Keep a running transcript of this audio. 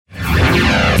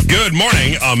Good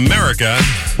morning, America.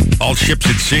 All ships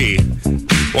at sea.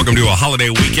 Welcome to a holiday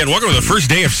weekend. Welcome to the first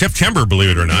day of September,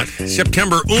 believe it or not.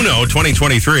 September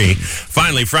 2023.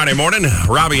 Finally, Friday morning,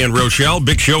 Robby and Rochelle.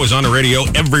 Big show is on the radio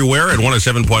everywhere at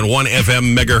 107.1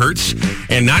 FM megahertz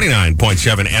and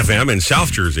 99.7 FM in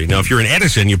South Jersey. Now, if you're in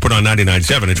Edison, you put on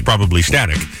 99.7. It's probably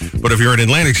static. But if you're in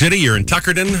Atlantic City, you're in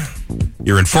Tuckerton,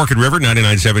 you're in Forked River,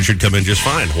 99.7 should come in just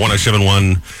fine.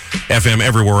 107.1 FM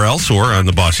everywhere else or on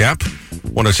the Boss app.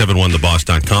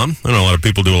 1071theboss.com. I know a lot of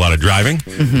people do a lot of driving.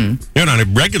 Mm-hmm. On a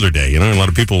regular day, a lot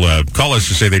of people call us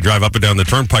to say they drive up and down the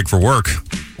turnpike for work.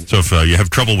 So if you have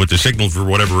trouble with the signal for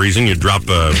whatever reason, you drop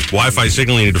a Wi-Fi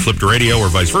signal, you need to flip to radio or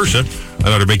vice versa. I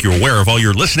thought to make you aware of all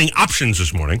your listening options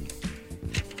this morning.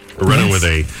 We're running with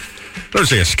I don't want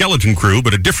to say a skeleton crew,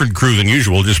 but a different crew than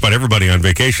usual. Just about everybody on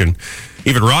vacation.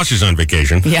 Even Ross is on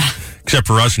vacation. Yeah. Except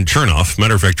for us and Chernoff.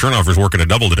 Matter of fact, Chernoff is working a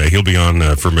double today. He'll be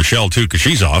on for Michelle, too, because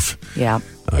she's off. Yeah.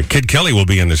 Kid Kelly will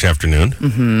be in this afternoon.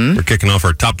 Mm-hmm. We're kicking off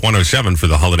our Top 107 for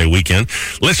the holiday weekend.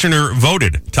 Listener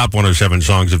voted Top 107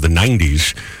 songs of the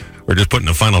 90s. We're just putting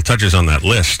the final touches on that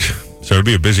list. So it'll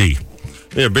be a busy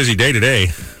day today.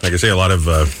 Like I say, a lot of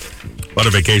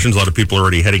vacations. A lot of people are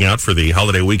already heading out for the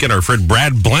holiday weekend. Our friend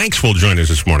Brad Blanks will join us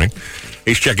this morning.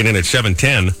 He's checking in at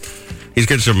 7:10. He's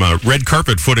getting some red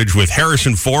carpet footage with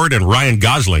Harrison Ford and Ryan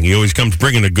Gosling. He always comes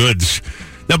bringing the goods.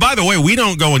 Now, by the way, we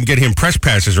don't go and get him press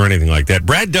passes or anything like that.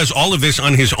 Brad does all of this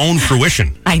on his own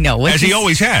fruition. I know. As he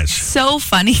always has. So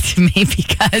funny to me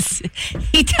because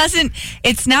he doesn't,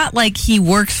 it's not like he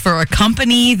works for a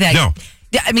company that... No.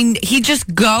 I mean, he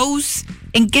just goes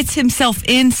and gets himself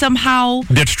in somehow.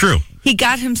 That's true. He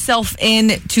got himself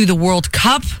in to the World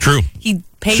Cup. True. He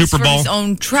pays Super for Bowl. his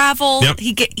own travel. Yep.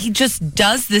 He just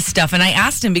does this stuff. And I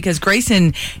asked him because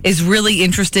Grayson is really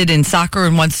interested in soccer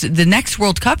and wants the next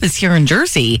World Cup is here in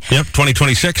Jersey. Yep,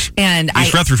 2026. And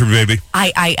East Rutherford, baby.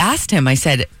 I asked him, I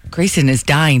said, Grayson is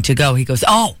dying to go. He goes,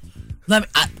 let me...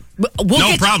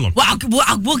 no problem.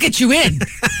 We'll get you in.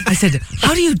 I said,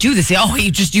 how do you do this?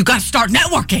 You got to start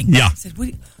networking. Yeah. I said,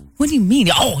 what do you mean?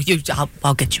 I'll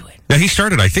get you in. Now, he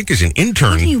started, I think, as an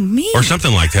intern. What do you mean? Or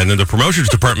something like that in the promotions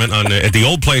department at the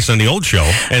old place on the old show.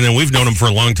 And then we've known him for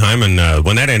a long time. And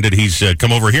when that ended, he's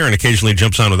come over here and occasionally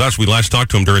jumps on with us. We last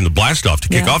talked to him during the blast-off to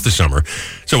kick off the summer.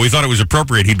 So we thought it was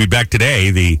appropriate he'd be back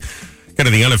today, the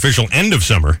unofficial end of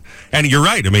summer. And you're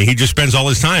right. I mean, he just spends all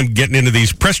his time getting into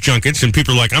these press junkets, and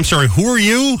people are like, I'm sorry, who are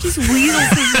you? He just weasels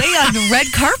his way on the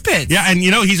red carpet. Yeah, and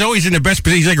he's always in the best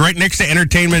position. He's like right next to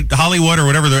Entertainment Hollywood or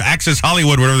whatever, the Access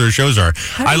Hollywood, whatever their shows are.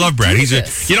 I love Brad. He's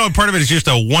part of it is just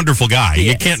a wonderful guy. Yes,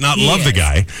 you can't not love the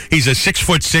guy. He's a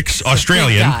 6'6"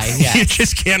 Australian. Guy, yes. You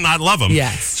just can't not love him.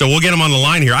 Yes. So we'll get him on the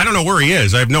line here. I don't know where he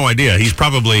is. I have no idea. He's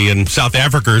probably in South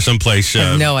Africa or someplace.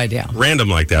 I have no idea. Random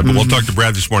like that. But we'll talk to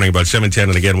Brad this morning about 7:10.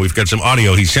 And again, we've got some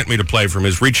audio he sent me to play from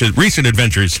his recent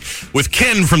adventures with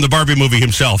Ken from the Barbie movie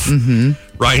himself,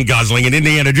 Ryan Gosling, and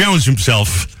Indiana Jones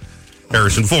himself,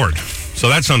 Harrison Ford. So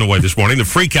that's on the way this morning. The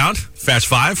Freak Out, Fast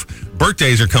Five.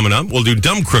 Birthdays are coming up. We'll do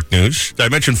Dumb Crook News. Did I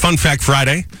mention Fun Fact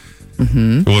Friday?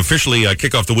 We'll officially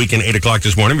kick off the weekend 8 o'clock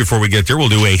this morning. Before we get there, we'll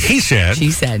do a He Said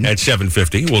at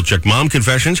 7:50. We'll check Mom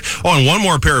Confessions. Oh, and one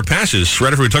more pair of passes.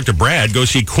 Right after we talk to Brad, go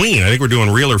see Queen. I think we're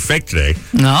doing Real or Fake today.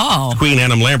 No. Queen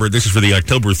Adam Lambert. This is for the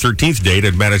October 13th date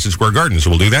at Madison Square Garden. So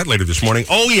we'll do that later this morning.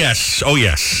 Oh, yes.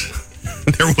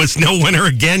 There was no winner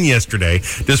again yesterday.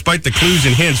 Despite the clues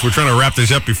and hints, we're trying to wrap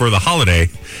this up before the holiday.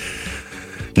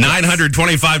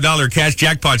 $925 cash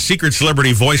jackpot, secret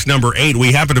celebrity voice number 8.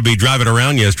 We happened to be driving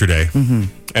around yesterday,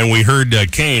 and we heard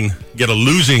Kane get a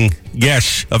losing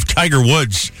guess of Tiger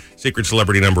Woods, secret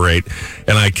celebrity number 8.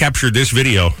 And I captured this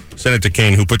video, sent it to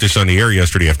Kane, who put this on the air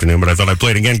yesterday afternoon, but I thought I'd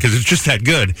play it again because it's just that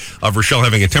good of Rochelle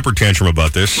having a temper tantrum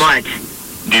about this. What?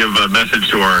 Do you have a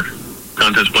message to our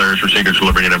contest players for secret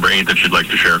celebrity number 8 that you'd like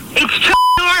to share? It's Chuck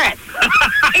Norris.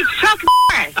 It's Chuck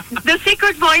Norris. The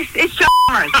secret voice is Chuck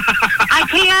Norris. I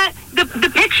can't. The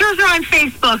pictures are on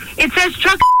Facebook. It says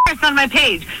Chuck Norris on my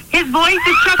page. His voice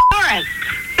is Chuck Norris.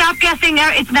 Stop guessing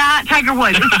there. It's not Tiger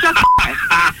Woods. It's Chuck Norris.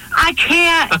 I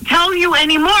can't tell you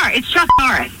anymore. It's Chuck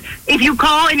Norris. If you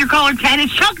call and you're caller 10,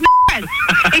 it's Chuck Norris.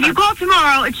 If you call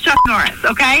tomorrow, it's Chuck Norris,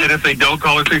 okay? And if they don't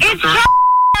call it secret it's Chuck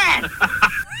Norris.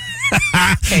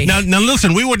 Okay. Now,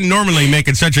 listen, we wouldn't normally make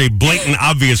it such a blatant,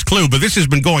 obvious clue, but this has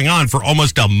been going on for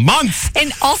almost a month.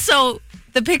 And also,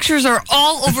 the pictures are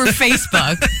all over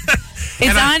Facebook.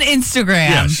 It's on Instagram.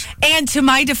 Yes. And to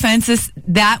my defense,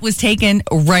 that was taken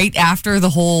right after the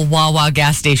whole Wawa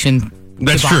gas station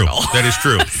That's true. That is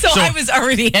true. So I was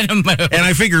already in a mood. And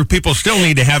I figure people still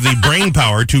need to have the brain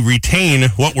power to retain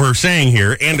what we're saying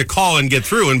here and to call and get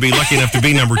through and be lucky enough to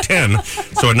be number 10.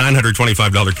 So a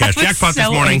 $925 cash jackpot this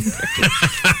morning.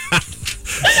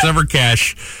 Summer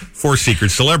cash for Secret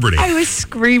Celebrity. I was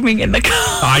screaming in the car.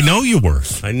 I know you were.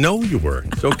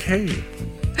 It's okay.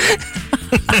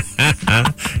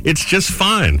 It's just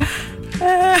fine.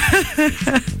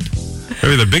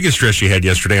 Maybe the biggest stress she had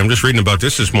yesterday, I'm just reading about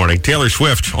this morning. Taylor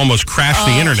Swift almost crashed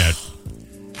the internet.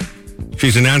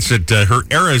 She's announced that her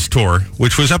Eras tour,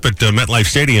 which was up at MetLife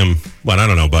Stadium,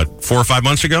 about 4 or 5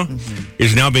 months ago,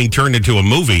 is now being turned into a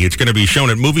movie. It's going to be shown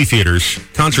at movie theaters,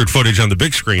 concert footage on the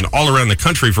big screen all around the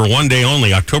country for one day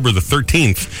only, October the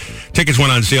 13th. Tickets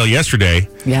went on sale yesterday.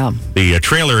 Yeah. The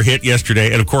trailer hit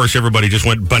yesterday, and of course, everybody just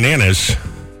went bananas.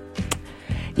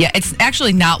 Yeah, it's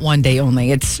actually not one day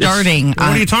only. It's starting What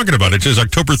are you talking about? It says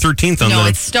October 13th on No,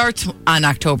 it starts on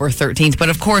October 13th, but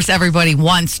of course everybody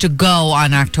wants to go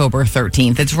on October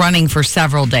 13th. It's running for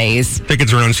several days.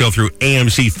 Tickets are on sale through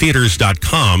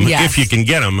amctheaters.com if you can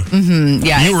get them. Mm-hmm,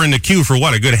 yeah. You were in the queue for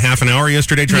a good half an hour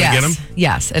yesterday trying to get them?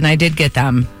 Yes, and I did get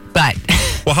them, but...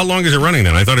 Well, how long is it running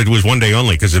then? I thought it was one day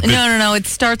only. No. It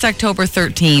starts October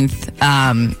 13th.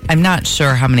 I'm not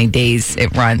sure how many days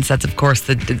it runs. That's, of course,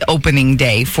 the opening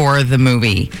day for the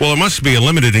movie. Well, it must be a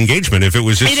limited engagement if it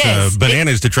was just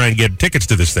bananas to try and get tickets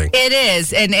to this thing. It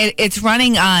is, and it's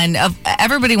running on...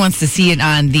 everybody wants to see it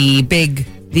on the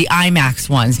IMAX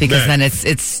ones because then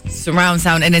it's surround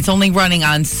sound and it's only running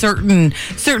on certain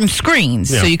screens,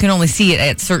 so you can only see it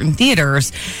at certain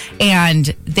theaters,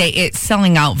 and it's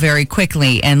selling out very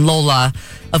quickly. And Lola,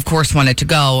 of course, wanted to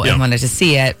go and wanted to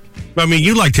see it. I mean,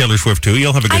 you like Taylor Swift too.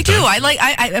 You'll have a good time.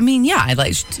 I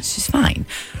do. She's fine.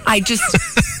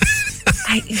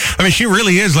 I mean, she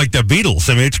really is like the Beatles.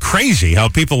 I mean, it's crazy how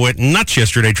people went nuts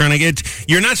yesterday trying to get...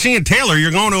 You're not seeing Taylor,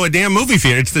 you're going to a damn movie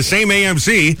theater. It's the same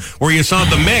AMC where you saw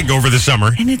the Meg over the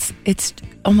summer. And it's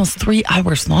almost 3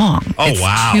 hours long. Oh,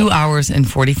 wow. 2 hours and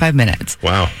 45 minutes.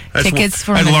 Wow. That's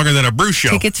longer than a Bruce show.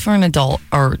 Tickets for an adult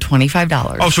are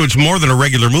 $25. Oh, so it's more than a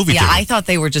regular movie ticket. Yeah, I thought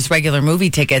they were just regular movie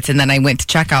tickets, and then I went to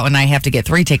checkout, and I have to get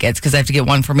 3 tickets because I have to get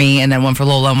one for me, and then one for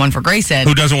Lola, and one for Grayson.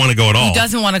 Who doesn't want to go at all. He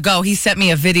doesn't want to go. He sent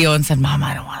me a video and said, Mom,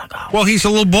 I don't want to go. Well, he's a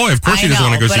little boy. Of course he doesn't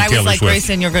want to go see Taylor Swift. But I was like,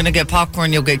 Grayson, you're going to get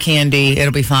popcorn, you'll get candy,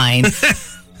 it'll be fine.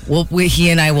 He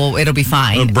and I will, it'll be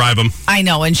fine. We'll bribe him. I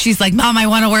know. And she's like, Mom, I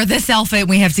want to wear this outfit.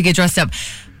 We have to get dressed up.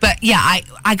 But yeah,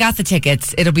 I got the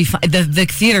tickets. It'll be fine. The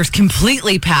theater's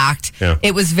completely packed. Yeah.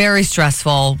 It was very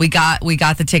stressful. We got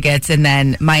the tickets, and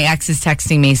then my ex is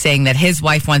texting me saying that his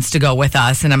wife wants to go with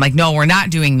us. And I'm like, no, we're not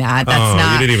doing that. That's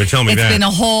not. You didn't even tell me that. It's been a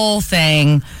whole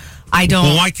thing.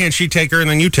 Well, why can't she take her and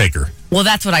then you take her? Well,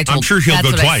 that's what I told her. I'm sure she'll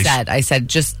go twice. I said,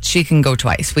 just she can go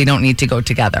twice. We don't need to go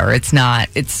together. It's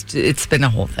been a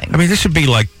whole thing. I mean, this would be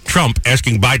like Trump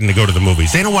asking Biden to go to the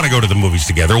movies. They don't want to go to the movies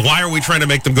together. Why are we trying to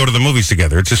make them go to the movies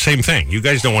together? It's the same thing. You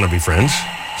guys don't want to be friends.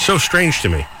 So strange to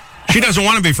me. She doesn't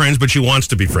want to be friends, but she wants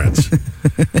to be friends.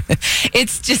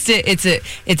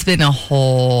 It's been a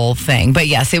whole thing. But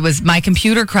yes, it was, my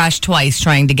computer crashed twice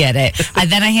trying to get it.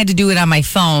 Then I had to do it on my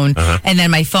phone, and then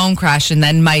my phone crashed, and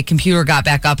then my computer got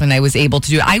back up, and I was able to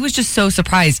do it. I was just so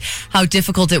surprised how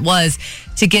difficult it was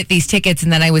to get these tickets,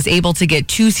 and then I was able to get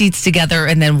 2 seats together,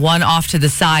 and then one off to the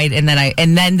side, and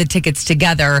then the tickets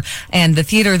together. And the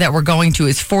theater that we're going to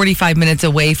is 45 minutes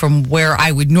away from where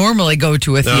I would normally go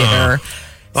to a theater.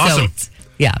 Awesome. So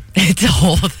it's a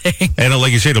whole thing. And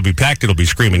like you say, it'll be packed. It'll be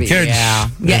screaming kids. Yeah,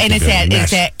 and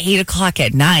it's at 8 o'clock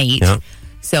at night. Yeah.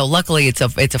 So luckily, it's a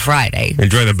Friday.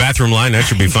 Enjoy the bathroom line. That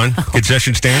should be fun.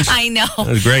 Concession stands. I know.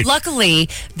 That's great. Luckily,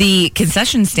 the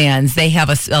concession stands, they have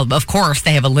of course,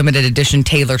 they have a limited edition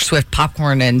Taylor Swift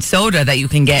popcorn and soda that you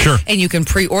can get, and you can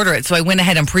pre-order it. So I went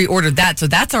ahead and pre-ordered that. So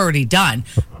that's already done.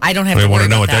 I don't have to worry about that. I want to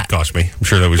know what that cost me. I'm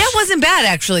sure that wasn't bad,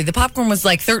 actually. The popcorn was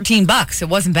like $13. It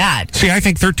wasn't bad. See, I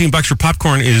think $13 for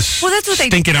popcorn is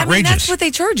stinking outrageous. That's what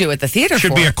they charge you at the theater for.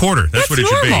 Should be a quarter. That's what it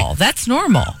should be. That's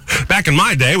normal. Back in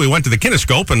my day, we went to the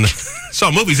Kinescope and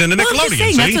saw movies in the Nickelodeon.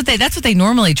 I'm just saying, that's what they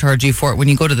normally charge you for it when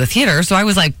you go to the theater. So I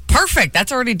was like, perfect.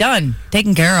 That's already done.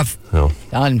 Taken care of. Oh.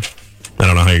 Done. I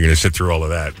don't know how you're going to sit through all of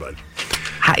that, but...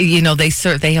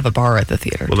 they have a bar at the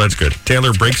theater. Well, that's good.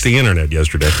 Taylor breaks the internet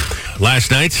yesterday. Last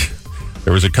night,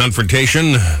 there was a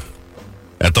confrontation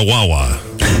at the Wawa.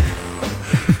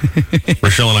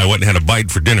 Rochelle and I went and had a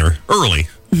bite for dinner early.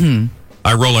 Mm-hmm.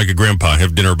 I roll like a grandpa,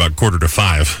 have dinner about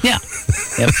 4:45. Yeah.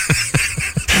 Yep.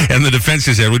 And the defense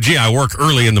said, well, gee, I work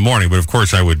early in the morning, but of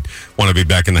course I would want to be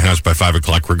back in the house by 5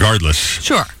 o'clock regardless.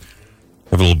 Sure.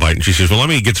 have a little bite. And she says, well, let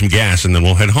me get some gas, and then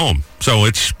we'll head home. So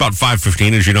it's about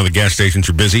 5:15. As you know, the gas stations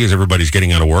are busy as everybody's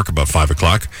getting out of work about 5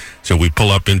 o'clock. So we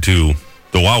pull up into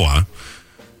the Wawa,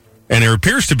 and there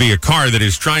appears to be a car that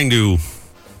is trying to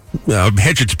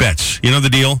hedge its bets. You know the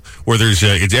deal? Where there's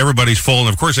everybody's full, and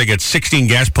of course they get 16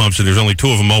 gas pumps, and there's only 2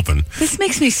 of them open. This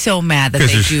makes me so mad that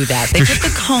they do that. They put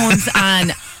the cones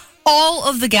on all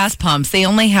of the gas pumps. They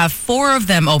only have 4 of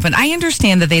them open. I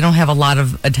understand that they don't have a lot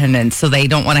of attendance, so they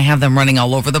don't want to have them running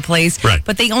all over the place. Right.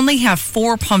 But they only have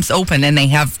 4 pumps open, and they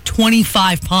have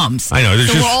 25 pumps. I know.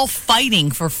 So we're all fighting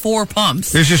for 4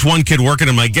 pumps. There's just one kid working,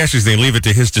 and my guess is they leave it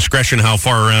to his discretion how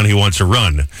far around he wants to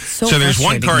run. So there's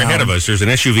one car ahead of us. There's an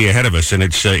SUV ahead of us, and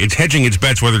it's hedging its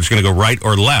bets whether it's going to go right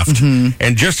or left. Mm-hmm.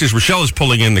 And just as Rochelle is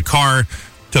pulling in, the car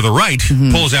to the right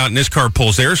pulls out, and this car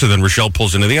pulls there, so then Rochelle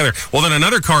pulls into the other. Well, then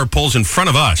another car pulls in front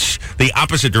of us, the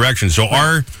opposite direction. So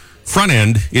our front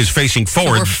end is facing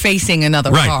forward. So we're facing another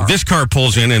car. Right. This car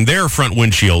pulls in, and their front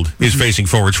windshield is facing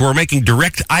forward. So we're making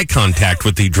direct eye contact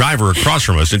with the driver across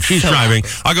from us, and she's driving,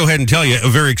 I'll go ahead and tell you, a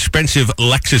very expensive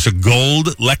Lexus, a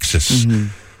gold Lexus. Mm-hmm.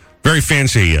 Very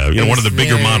fancy, one of the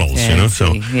bigger models, fancy.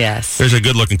 So yes. There's a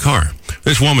good-looking car.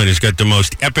 This woman has got the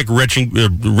most epic resting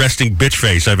bitch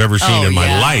face I've ever seen in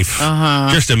my life.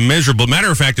 Uh-huh. Just a miserable. Matter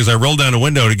of fact, as I rolled down a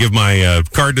window to give my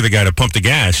card to the guy to pump the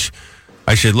gas,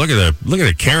 I said, look at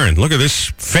the Karen. Look at this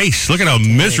face. Look at how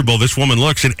miserable this woman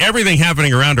looks. And everything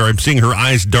happening around her, I'm seeing her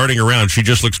eyes darting around. She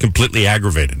just looks completely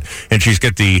aggravated. And she's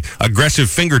got the aggressive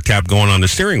finger tap going on the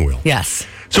steering wheel. Yes.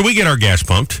 So we get our gas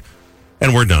pumped,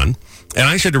 and we're done. And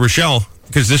I said to Rochelle,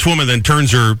 because this woman then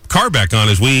turns her car back on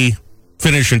as we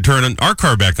finish and turn our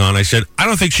car back on, I said, I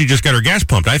don't think she just got her gas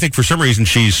pumped. I think for some reason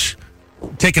she's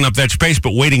taking up that space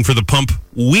but waiting for the pump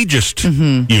we just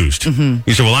used. Mm-hmm.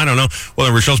 He said, well, I don't know. Well,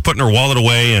 then Rochelle's putting her wallet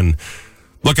away and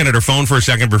looking at her phone for a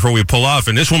second before we pull off,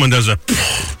 and this woman does a...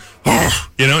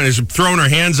 and is throwing her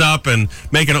hands up and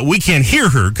making it. We can't hear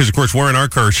her because, of course, we're in our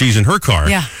car, she's in her car.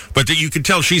 Yeah. But you can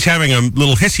tell she's having a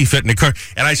little hissy fit in the car.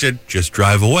 And I said, just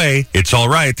drive away. It's all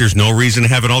right. There's no reason to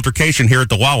have an altercation here at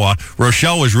the Wawa.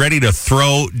 Rochelle was ready to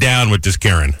throw down with this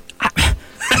Karen. Gotta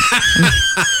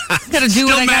do Still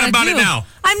what I mad gotta about do. it now.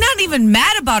 I'm not even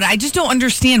mad about it. I just don't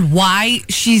understand why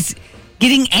she's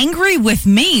getting angry with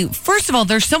me. First of all,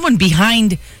 there's someone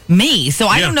behind me, so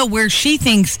I don't know where she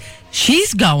thinks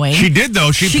she's going. She did,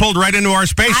 though. She pulled right into our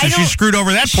space, and she screwed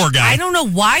over that poor guy. I don't know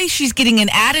why she's getting an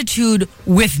attitude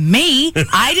with me.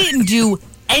 I didn't do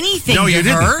anything no, to you her.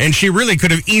 didn't. And she really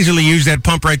could have easily used that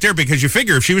pump right there, because you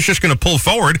figure if she was just going to pull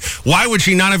forward, why would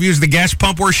she not have used the gas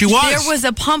pump where she was? There was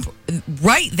a pump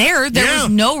right there. There was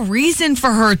no reason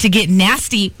for her to get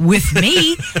nasty with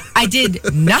me. I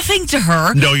did nothing to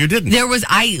her. No, you didn't.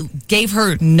 I gave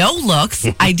her no looks.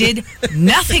 I did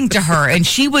nothing to her, and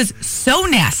she was so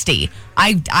nasty.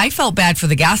 I felt bad for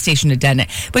the gas station attendant,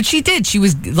 but she did. She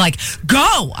was like,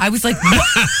 go. I was like, what?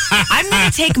 I'm going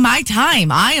to take my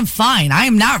time. I am fine. I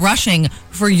am not rushing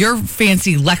for your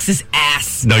fancy Lexus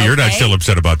ass. No, you're not still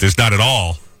upset about this. Not at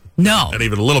all. No. Not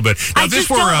even a little bit. Now, I just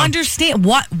don't understand.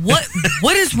 What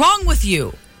is wrong with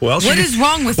you? Well, what is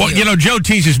wrong with you? Well, Joe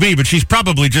teases me, but she's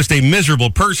probably just a miserable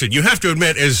person. You have to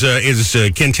admit, as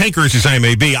cantankerous as I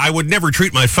may be, I would never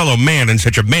treat my fellow man in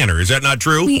such a manner. Is that not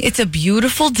true? It's a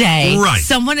beautiful day. Right.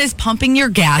 Someone is pumping your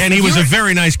gas. And he was a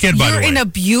very nice kid, by the way. You're in a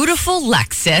beautiful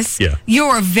Lexus. Yeah.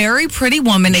 You're a very pretty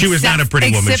woman. She was not a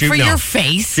pretty woman. Except for your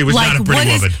face. She was not a pretty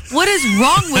woman. What is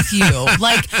wrong with you?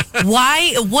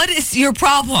 Why? What is your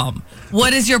problem?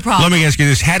 What is your problem? Let me ask you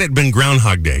this. Had it been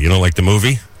Groundhog Day, like the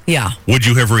movie? Yeah. Would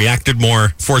you have reacted more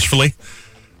forcefully?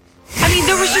 I mean,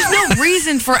 there was just no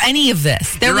reason for any of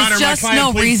this. There was just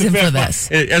no reason for this.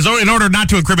 In order not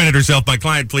to incriminate herself, my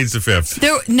client pleads the fifth.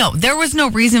 There was no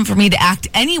reason for me to act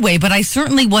anyway, but I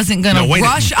certainly wasn't going to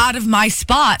rush out of my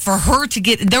spot for her to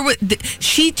get...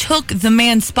 She took the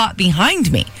man's spot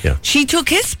behind me. Yeah. She took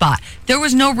his spot. There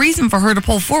was no reason for her to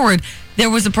pull forward. There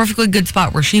was a perfectly good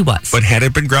spot where she was. But had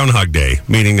it been Groundhog Day,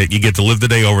 meaning that you get to live the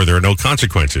day over, there are no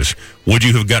consequences, would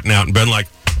you have gotten out and been like,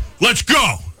 let's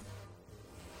go?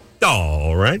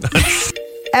 All right.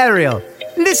 Ariel,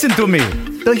 listen to me.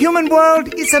 The human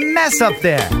world is a mess up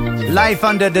there. Life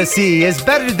under the sea is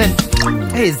better than...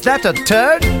 Hey, is that a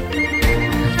turd?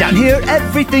 Down here,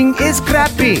 everything is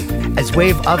crappy as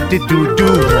wave of the doo-doo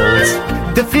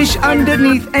rolls. The fish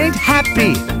underneath ain't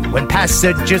happy when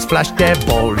passengers flush their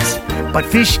bowls. But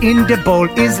fish in the bowl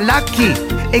is lucky.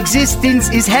 Existence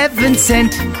is heaven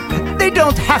sent. They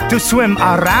don't have to swim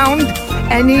around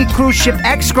any cruise ship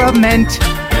excrement.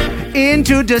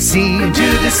 Into the sea, into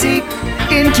the sea,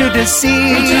 into the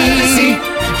sea, into the sea.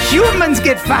 Humans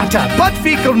get fatter, but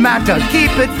fecal matter,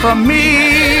 keep it from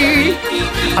me.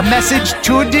 A message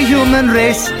to the human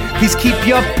race. Please keep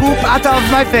your poop out of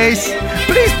my face.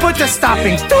 Please put the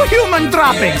stoppings to human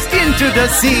droppings into the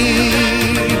sea.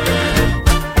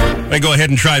 Hey, go ahead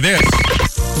and try this.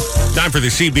 Time for the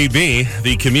CBB,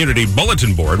 the Community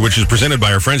Bulletin Board, which is presented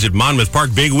by our friends at Monmouth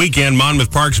Park. Big weekend, Monmouth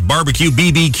Park's Barbecue,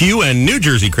 BBQ, and New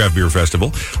Jersey Craft Beer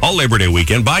Festival. All Labor Day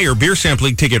weekend. Buy your beer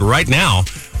sampling ticket right now.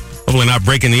 Hopefully not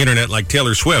breaking the internet like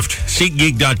Taylor Swift.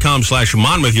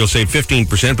 SeatGeek.com/Monmouth. You'll save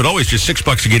 15%, but always just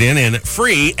 $6 to get in and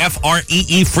free,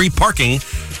 F-R-E-E, free parking.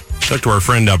 Talked to our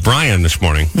friend Brian this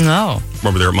morning. No.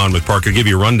 Over there at Monmouth Park. He'll give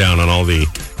you a rundown on all the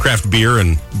craft beer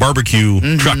and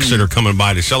barbecue trucks that are coming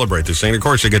by to celebrate this thing. Of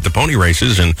course, they get the pony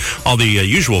races and all the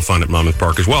usual fun at Monmouth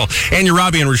Park as well. And your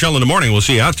Robby and Rochelle in the morning. We'll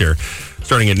see you out there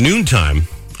starting at noontime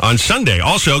on Sunday.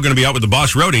 Also going to be out with the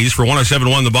Boss Roadies for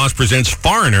 107.1. The Boss presents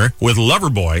Foreigner with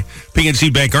Loverboy,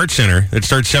 PNC Bank Arts Center. It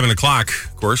starts 7 o'clock,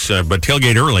 of course, but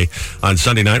tailgate early on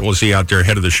Sunday night. We'll see you out there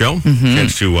ahead of the show.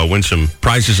 Chance to win some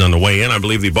prizes on the way in. I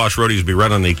believe the Boss Roadies will be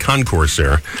right on the concourse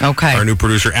there. Okay. Our new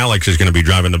producer, Alex, is going to be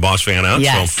driving the Boss van out.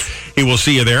 Yes. So he will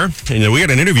see you there. And we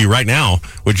got an interview right now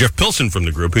with Jeff Pilson from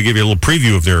the group, who gave you a little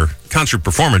preview of their concert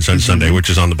performance on Sunday, which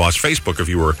is on the Boss Facebook if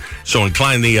you were so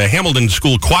inclined. The Hamilton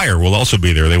School Choir will also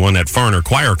be there. They won that Foreigner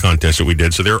Choir contest that we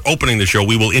did, so they're opening the show.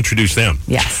 We will introduce them.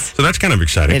 Yes. So that's kind of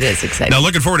exciting. It is exciting. Now,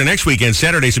 looking forward to next weekend,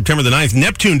 Saturday, September the 9th,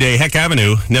 Neptune Day, Heck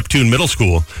Avenue, Neptune Middle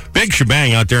School. Big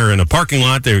shebang out there in a parking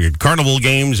lot. They get carnival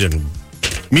games and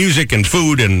music and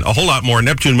food and a whole lot more.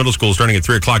 Neptune Middle School starting at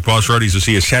 3 o'clock. Boss Roadies will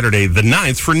see you Saturday the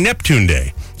 9th for Neptune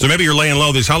Day. So maybe you're laying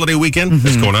low this holiday weekend.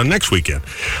 That's going on next weekend.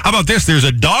 How about this? There's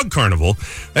a dog carnival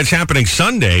that's happening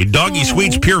Sunday. Doggy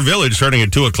Sweets Pier Village starting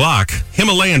at 2 o'clock.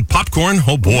 Himalayan popcorn.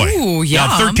 Oh, boy. Ooh, yum.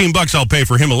 Now, $13 I'll pay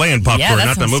for Himalayan popcorn, that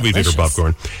not the sounds movie delicious.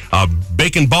 theater popcorn.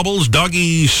 Bacon bubbles,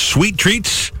 doggy sweet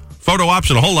treats, photo ops,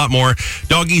 and a whole lot more.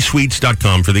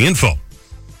 DoggySweets.com for the info.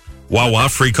 Wawa,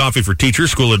 free coffee for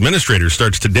teachers, school administrators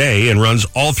starts today and runs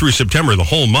all through September, the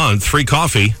whole month. Free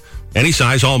coffee, any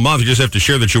size, all month. You just have to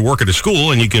share that you work at a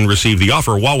school and you can receive the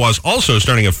offer. Wawa's also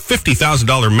starting a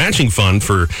 $50,000 matching fund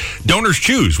for Donors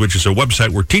Choose, which is a website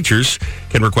where teachers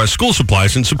can request school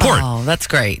supplies and support. Oh, that's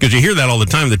great. Because you hear that all the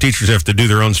time, the teachers have to do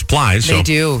their own supplies. They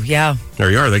do, yeah.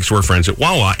 There you are. Thanks to our friends at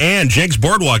Wawa. And Jenks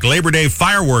Boardwalk, Labor Day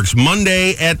fireworks,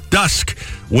 Monday at dusk.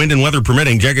 Wind and weather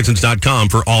permitting, Jenkinsons.com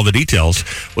for all the details.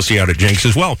 We'll see you out at Jenks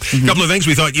as well. A couple of things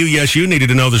we thought you needed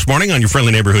to know this morning on your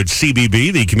friendly neighborhood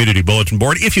CBB, the Community Bulletin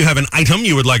Board. If you have an item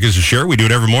you would like us to share, we do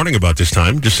it every morning about this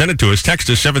time. Just send it to us. Text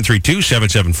us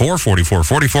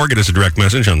 732-774-4444. Get us a direct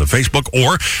message on the Facebook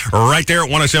or right there at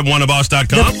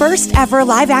 1071theboss.com. The first ever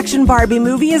live-action Barbie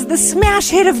movie is the smash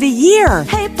hit of the year.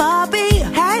 Hey, Bobby.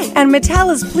 Hey. And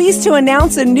Mattel is pleased to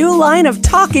announce a new line of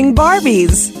talking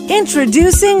Barbies.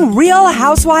 Introducing Real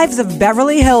Housewives of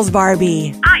Beverly Hills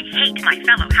Barbie. I hate my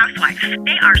fellow housewives.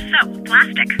 They are so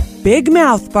plastic. Big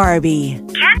Mouth Barbie.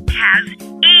 Ken has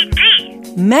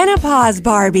ED. Menopause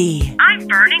Barbie. I'm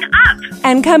burning up.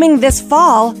 And coming this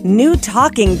fall, new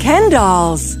talking Ken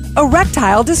dolls.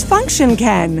 Erectile Dysfunction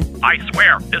Ken. I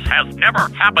swear, this has never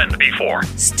happened before.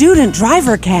 Student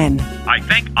Driver Ken. I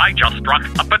think I just struck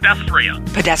a pedestrian.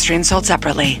 Pedestrian sold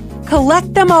separately.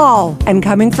 Collect them all. And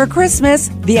coming for Christmas,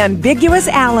 the ambiguous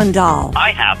Allen doll.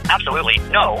 I have absolutely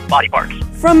no body parts.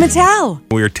 From Mattel.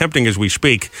 We are attempting as we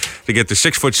speak to get the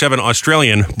 6'7"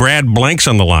 Australian Brad Blanks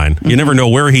on the line. You never know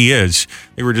where he is.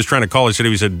 They were just trying to call us. Said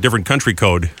he was a different country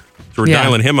code. So we're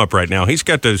dialing him up right now. He's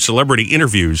got the celebrity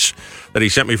interviews that he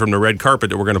sent me from the red carpet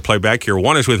that we're going to play back here.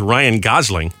 One is with Ryan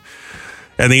Gosling,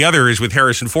 and the other is with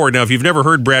Harrison Ford. Now, if you've never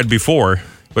heard Brad before,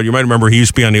 but you might remember he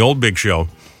used to be on the old Big Show,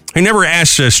 he never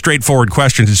asks straightforward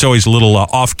questions. It's always a little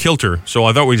off kilter. So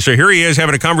I thought we'd say, here he is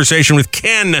having a conversation with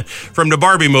Ken from the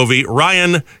Barbie movie,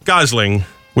 Ryan Gosling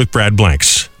with Brad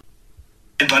Blanks.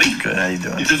 Hey, buddy. Good, how you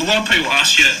doing? There's a lot of people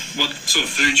ask you what sort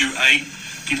of food you ate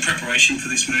in preparation for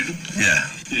this movie. Yeah.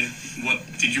 Yeah. What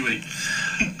did you eat?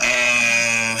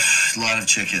 A lot of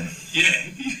chicken. Yeah.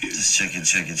 Just chicken.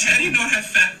 How do you not have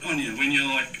fat on you when you're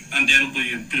like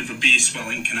undoubtedly a bit of a beer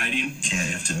swelling Canadian? Yeah,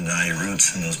 you have to deny your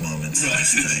roots in those moments. Right.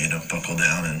 Just to, buckle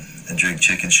down and drink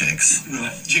chicken shakes.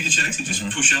 Right. Chicken shakes and just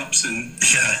push-ups and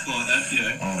stuff like that,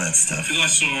 yeah. All that stuff. Because I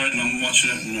saw it and I'm watching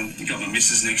it and I've got my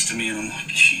missus next to me and I'm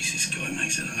like, jeez, this guy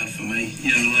makes it hard for me.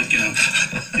 Like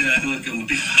I'm a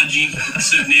bit pudgy in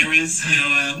certain areas.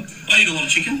 I eat a lot of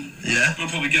chicken. Yeah? I'll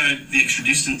probably go the extra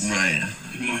distance. Right.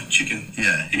 With my chicken.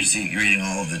 Yeah, you're eating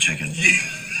all of the chicken.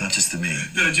 Yeah. Not just the meat.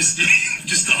 No, just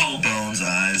the whole Bones,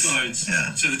 eyes. bones.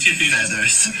 Yeah. So the tip is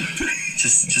Feathers.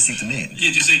 just eat the meat.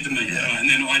 Yeah, just eat the meat. Yeah. All right, and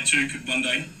then I too could one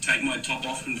day take my top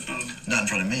off in front of. Not in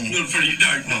front of me. Not in front of you.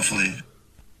 No. Hopefully.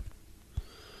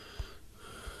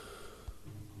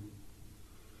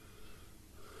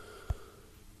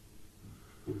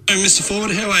 Hey, Mr.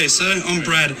 Forward, how are you, sir? I'm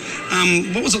Brad.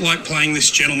 What was it like playing this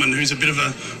gentleman who's a bit of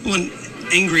an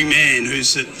angry man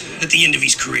who's at the end of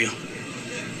his career?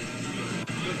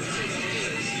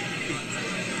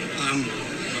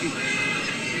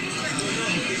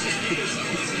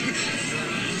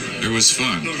 It was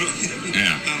fun.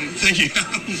 Yeah. Thank you.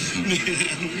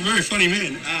 Very funny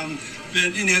man.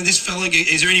 But this fella,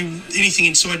 is there anything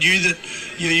inside you that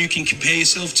you can compare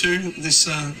yourself to?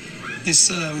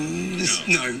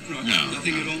 No,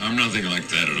 nothing at all. I'm nothing like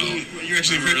that at all. You're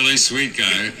actually I'm a really sweet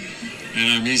guy,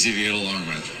 and I'm easy to get along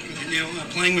with. Now,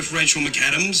 playing with Rachel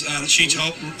McAdams, she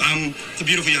told the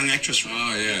beautiful young actress.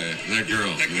 Oh yeah, that girl.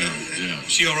 Yeah.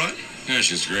 She all right? Yeah,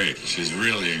 she's great. She's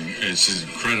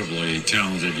incredibly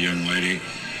talented young lady,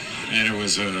 and it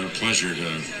was a pleasure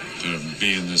to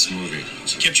be in this movie.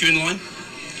 She kept you in line?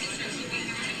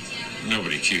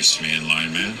 Nobody keeps me in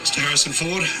line, man. Mr. Harrison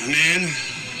Ford, a man,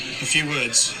 a few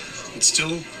words, but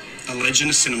still a legend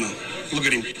of cinema. Look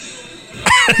at him.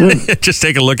 Just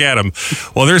take a look at him.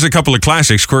 Well, there's a couple of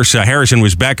classics. Of course, Harrison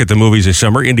was back at the movies this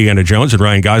summer. Indiana Jones and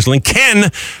Ryan Gosling.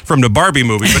 Ken from the Barbie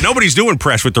movie. But nobody's doing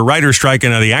press with the writer strike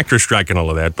and the actor strike and all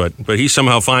of that. But he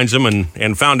somehow finds him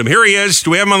and found him. Here he is.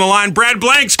 Do we have him on the line? Brad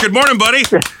Blanks. Good morning, buddy.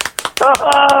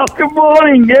 Oh, good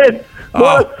morning, yes.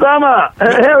 What a summer.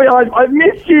 Harry, I've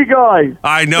missed you guys.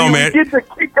 I know, man. We did the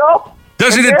kickoff.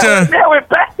 Doesn't it? Now we're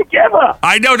back together.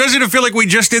 I know. Doesn't it feel like we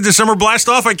just did the summer blast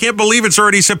off? I can't believe it's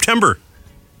already September.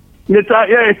 It's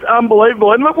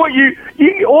unbelievable. And look what you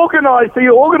organised. So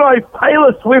you organised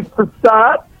Taylor Swift to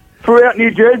start throughout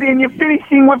New Jersey, and you're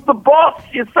finishing with the boss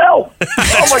yourself.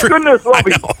 Oh, my goodness,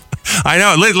 Robby. I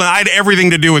know. I had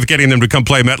everything to do with getting them to come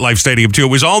play MetLife Stadium, too.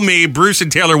 It was all me. Bruce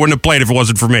and Taylor wouldn't have played if it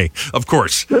wasn't for me, of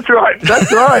course. That's right.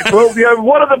 Well,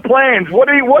 what are the plans? What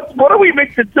are we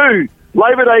meant to do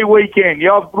Labor Day weekend?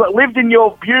 I've lived in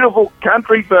your beautiful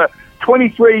country for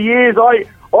 23 years. I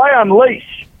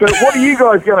unleash. But what are you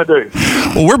guys going to do?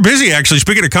 Well, we're busy, actually.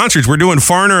 Speaking of concerts, we're doing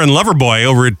Foreigner and Loverboy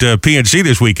over at PNC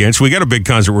this weekend, so we got a big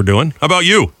concert we're doing. How about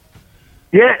you?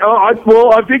 Yeah, I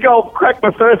think I'll crack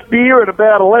my first beer at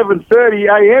about 11:30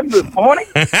 a.m. this morning.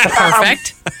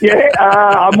 Perfect.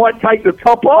 I might take the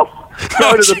top off,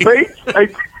 go to the beach.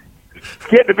 It's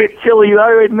getting a bit chilly,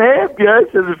 though, in there. So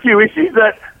there's a few issues.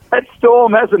 That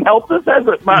storm hasn't helped us, has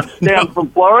it, much down from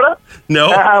Florida?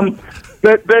 No.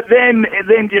 But then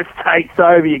just takes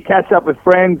over. You catch up with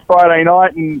friends Friday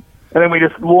night, and then we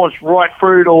just launch right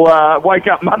through till wake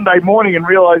up Monday morning and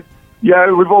realise,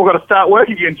 we've all got to start work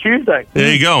again Tuesday.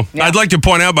 There you go. Yeah. I'd like to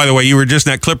point out, by the way, you were just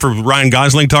in that clip for Ryan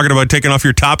Gosling talking about taking off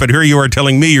your top, and here you are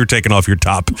telling me you're taking off your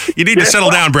top. You need to settle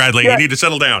down, Bradley. You need to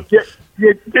settle down.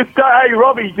 Hey,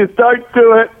 Robby, just don't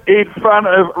do it in front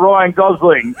of Ryan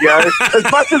Gosling. As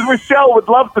much as Rochelle would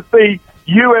love to see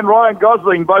you and Ryan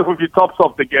Gosling both with your tops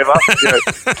off together.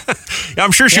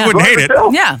 I'm sure she wouldn't hate it.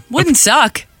 Yeah, wouldn't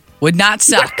suck. Would not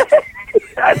suck.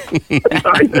 That's pretty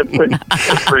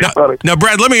funny. Now,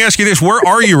 Brad, let me ask you this. Where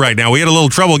are you right now? We had a little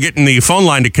trouble getting the phone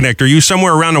line to connect. Are you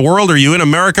somewhere around the world? Are you in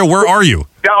America? Where are you?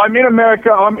 Yeah, I'm in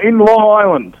America. I'm in Long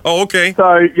Island. Oh, okay. So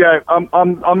I'm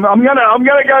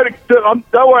gonna go to.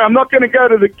 Don't worry, I'm not gonna go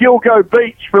to the Gilgo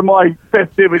Beach for my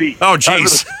festivities. Oh,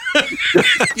 jeez.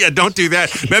 Yeah, don't do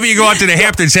that. Maybe you go out to the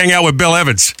Hamptons, hang out with Bill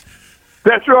Evans.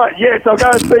 That's right. Yes, I'll go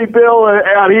and see Bill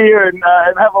out here and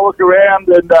have a look around.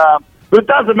 And but it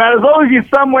doesn't matter as long as you're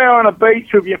somewhere on a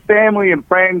beach with your family and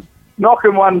friends,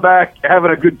 knocking one back,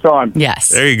 having a good time. Yes.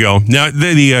 There you go. Now,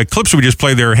 the clips we just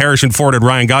played there, Harrison Ford and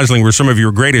Ryan Gosling, were some of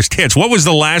your greatest hits. What was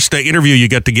the last interview you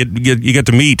got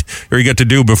to meet or you got to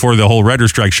do before the whole writer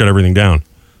strike shut everything down?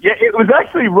 Yeah, it was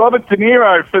actually Robert De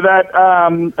Niro for that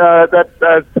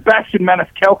Sebastian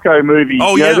Maniscalco movie.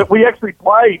 Oh, yeah. That we actually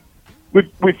played with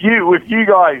you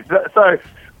guys. So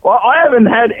I haven't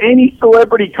had any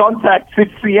celebrity contact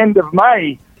since the end of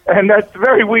May. And that's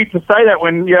very weird to say that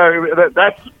when,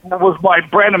 that was my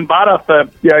bread and butter for,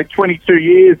 22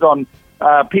 years on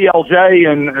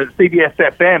PLJ and CBS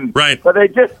FM. Right. But they're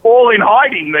just all in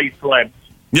hiding, these celebs.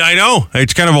 Yeah, I know.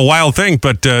 It's kind of a wild thing,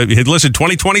 but listen,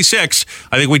 2026,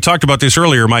 I think we talked about this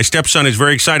earlier. My stepson is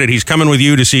very excited. He's coming with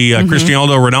you to see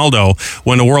Cristiano Ronaldo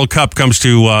when the World Cup comes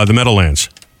to the Meadowlands.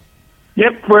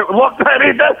 Yep, lock that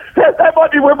in. That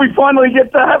might be when we finally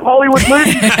get to have Hollywood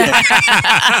movies.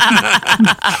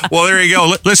 Well, there you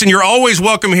go. Listen, you're always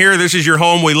welcome here. This is your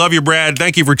home. We love you, Brad.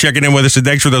 Thank you for checking in with us, and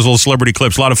thanks for those little celebrity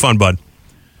clips. A lot of fun, bud.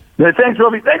 Yeah, thanks,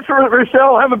 Robby. Thanks for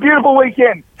Rochelle. Have a beautiful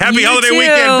weekend. Happy holiday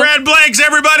weekend. Brad Blanks,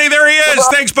 everybody. There he is.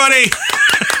 Thanks, buddy.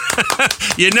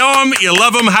 You know him. You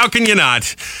love him. How can you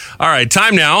not? All right,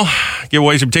 time now. Give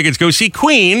away some tickets. Go see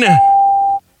Queen.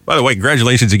 By the way,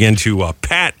 congratulations again to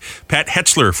Pat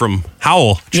Hetzler from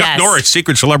Howl. Chuck Norris,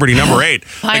 secret celebrity number 8.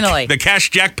 Finally. The cash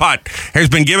jackpot has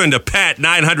been given to Pat,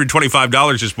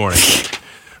 $925 this morning.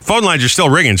 Phone lines are still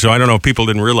ringing, so I don't know if people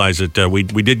didn't realize that we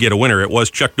did get a winner. It was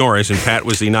Chuck Norris, and Pat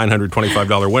was the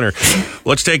 $925 winner.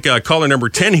 Let's take caller number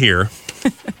 10 here.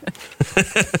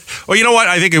 Well, you know what?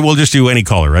 I think we'll just do any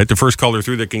caller, right? The first caller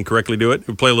through that can correctly do it.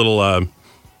 We'll play a little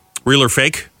real or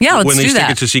fake. Yeah, let's win these do that.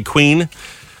 tickets to see Queen.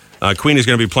 Queen is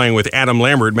going to be playing with Adam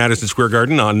Lambert, Madison Square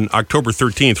Garden, on October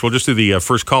 13th. We'll just do the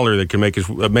first caller that can make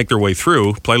their way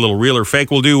through. Play a little real or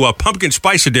fake. We'll do Pumpkin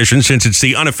Spice Edition since it's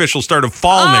the unofficial start of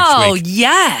fall next week. Oh,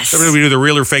 yes. So we do the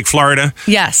real or fake Florida.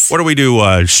 Yes. What do we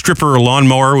do? Stripper or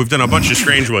lawnmower? We've done a bunch of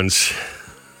strange ones.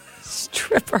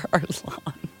 Stripper or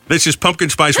lawn. This is pumpkin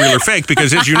spice real or fake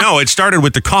because, as you know, it started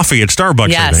with the coffee at Starbucks,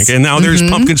 Yes. I think. And now there's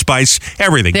pumpkin spice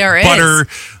everything. There is. Butter,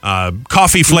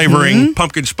 coffee flavoring,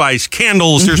 pumpkin spice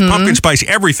candles. There's pumpkin spice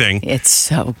everything. It's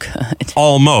so good.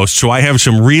 Almost. So I have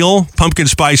some real pumpkin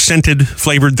spice scented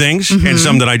flavored things and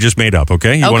some that I just made up,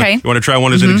 okay? You want to try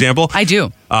one as an example? I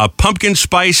do. Pumpkin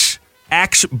spice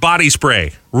Axe body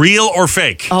spray. Real or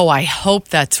fake? Oh, I hope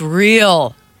that's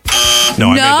real. No,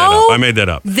 I made that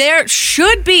up. There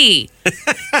should be.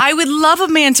 I would love a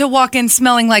man to walk in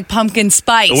smelling like pumpkin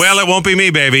spice. Well, it won't be me,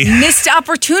 baby. Missed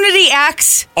opportunity,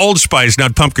 Axe. Old Spice,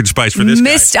 not pumpkin spice for this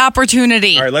Missed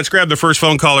opportunity. All right, let's grab the first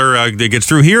phone caller that gets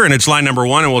through here, and it's line number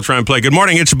 1, and we'll try and play. Good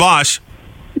morning, it's the boss.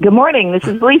 Good morning, this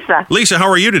is Lisa. Lisa, how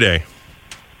are you today?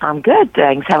 I'm good,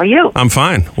 thanks. How are you? I'm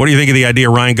fine. What do you think of the idea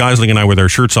of Ryan Gosling and I with our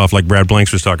shirts off like Brad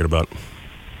Blanks was talking about?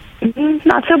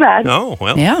 Not so bad. Oh,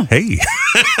 well, yeah. Hey,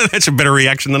 that's a better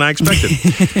reaction than I expected.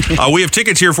 We have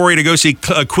tickets here for you to go see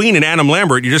Queen and Adam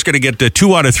Lambert. You're just going to get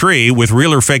 2 out of 3 with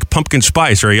real or fake pumpkin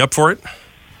spice. Are you up for it?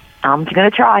 I'm going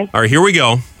to try. All right, here we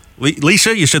go.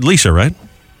 Lisa, you said Lisa, right?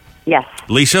 Yes.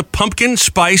 Lisa, pumpkin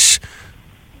spice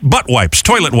butt wipes,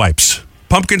 toilet wipes.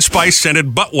 Pumpkin spice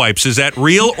scented butt wipes. Is that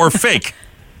real or fake?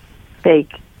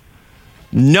 Fake.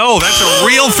 No, that's a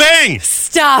real thing.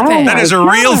 Stop it. That is a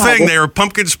real thing. They are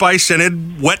pumpkin spice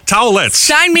scented wet towelettes.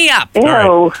 Sign me up. Ew.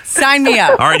 All right. Sign me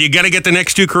up. All right, you got to get the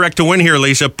next 2 correct to win here,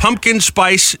 Lisa. Pumpkin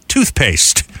spice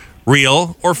toothpaste.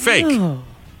 Real or fake?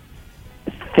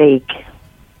 Fake.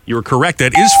 You were correct.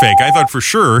 That is fake. I thought for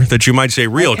sure that you might say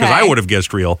real because I would have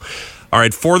guessed real. All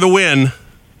right, for the win,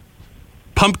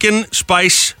 pumpkin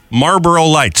spice Marlboro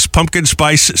Lights. Pumpkin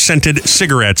spice scented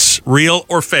cigarettes. Real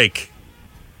or fake?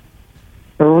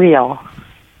 Real.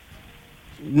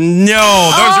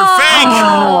 No, those are fake.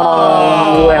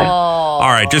 Oh.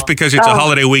 All right, just because it's a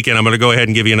holiday weekend, I'm going to go ahead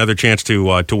and give you another chance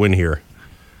to win here.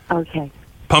 Okay.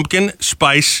 Pumpkin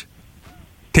spice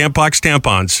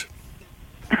tampons.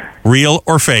 Real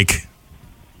or fake?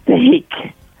 Fake.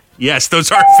 Yes,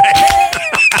 those are fake.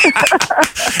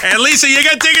 And Lisa, you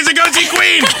got tickets to go see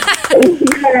Queen.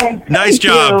 Nice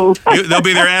job. They'll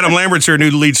be there. Adam Lambert's their new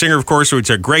lead singer, of course, so it's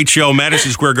a great show.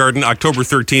 Madison Square Garden, October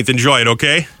 13th. Enjoy it,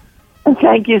 okay?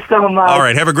 Thank you so much. All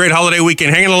right, have a great holiday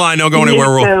weekend. Hang on the line. Don't go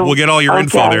anywhere. We'll get all your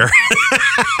info there.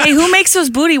 Hey, who makes those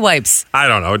booty wipes? I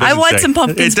don't know. It I doesn't want say. some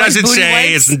pumpkin It spice doesn't booty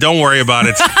say. wipes. Don't worry about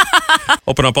it.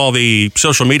 Open up all the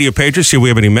social media pages, see if we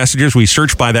have any messages. We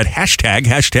search by that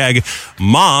hashtag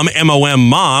mom, M-O-M,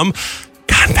 mom,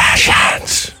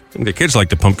 confessions. The kids like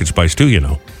the pumpkin spice too, you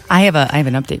know. I have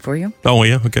an update for you. Oh,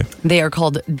 yeah? Okay. They are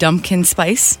called Dumpkin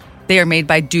Spice. They are made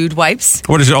by Dude Wipes.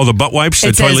 What is it? Oh, the butt wipes? It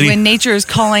the says, toilet? when nature is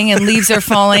calling and leaves are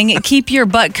falling, keep your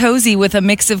butt cozy with a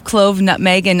mix of clove,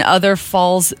 nutmeg, and other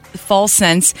fall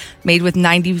scents made with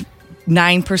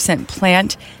 99%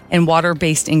 plant and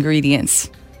water-based ingredients.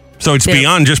 So it's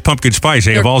beyond just pumpkin spice.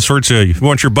 They have all sorts of... You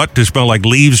want your butt to smell like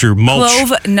leaves or mulch?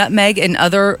 Clove, nutmeg, and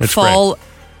other fall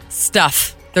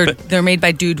stuff. They're made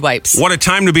by Dude Wipes. What a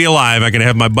time to be alive. I can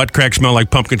have my butt crack smell like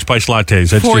pumpkin spice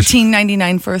lattes. That's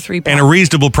 $14.99 for a 3-pack. And a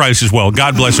reasonable price as well.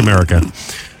 God bless America.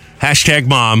 Hashtag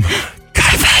mom.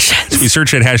 Confessions. We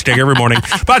search that hashtag every morning.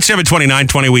 About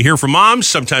 7:29:20. We hear from moms,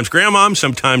 sometimes grandmoms,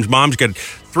 sometimes moms get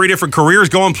 3 different careers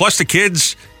going, plus the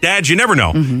kids. Dads, you never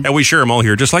know. And we share them all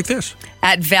here just like this.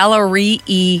 At Valerie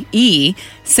E.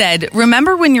 said,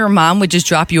 remember when your mom would just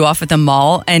drop you off at the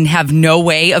mall and have no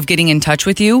way of getting in touch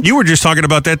with you? You were just talking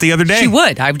about that the other day. She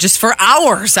would. I would just for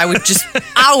hours. I would just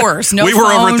hours. No we phone.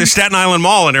 were over at the Staten Island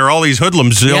Mall, and there are all these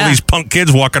hoodlums, all these punk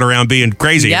kids walking around being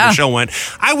crazy. Yeah. And Rochelle went,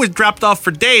 I was dropped off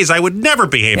for days. I would never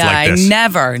behave like this.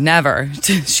 Never.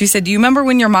 She said, do you remember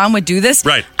when your mom would do this?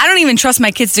 Right. I don't even trust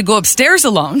my kids to go upstairs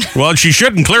alone. Well, she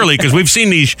shouldn't, clearly, because we've seen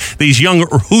these young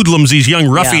hoodlums, these young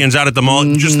ruffians out at the mall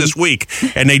just this week,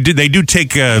 and they do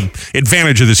take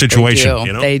advantage of the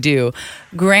situation. They do.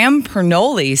 Graham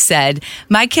Pernoli said,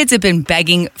 my kids have been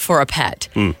begging for a pet.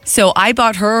 So I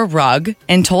bought her a rug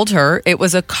and told her it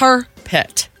was a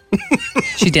carpet.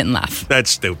 She didn't laugh. That's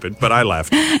stupid, but I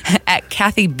laughed. At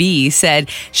Kathy B said,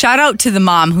 shout out to the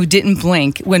mom who didn't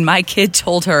blink when my kid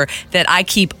told her that I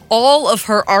keep all of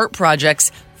her art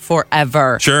projects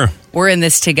forever. Sure. We're in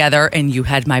this together and you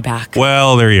had my back.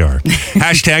 Well, there you are.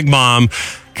 Hashtag mom.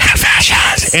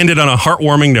 Confessions. Ended on a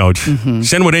heartwarming note.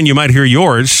 Send one in. You might hear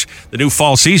yours. The new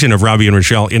fall season of Robby and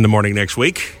Rochelle in the morning next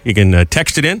week. You can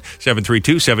text it in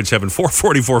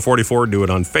 732-774-4444. Do it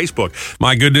on Facebook.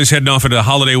 My goodness, heading off into the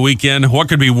holiday weekend. What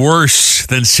could be worse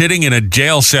than sitting in a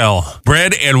jail cell?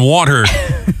 Bread and water.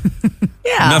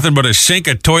 Yeah. Nothing but a sink,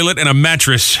 a toilet, and a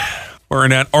mattress.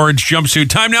 Wearing that orange jumpsuit.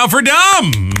 Time now for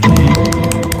Dumb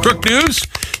Crook News.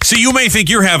 See, you may think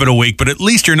you're having a week, but at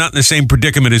least you're not in the same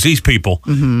predicament as these people.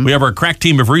 We have our crack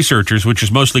team of researchers, which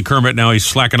is mostly Kermit. Now he's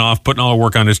slacking off, putting all the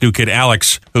work on his new kid,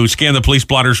 Alex, who scanned the police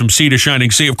blotters from sea to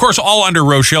shining sea. Of course, all under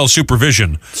Rochelle's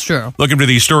supervision. It's true. Look into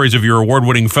these stories of your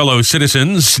award-winning fellow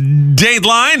citizens.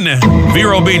 Dateline,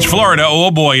 Vero Beach, Florida.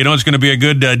 Oh, boy, you know it's going to be a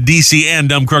good DCN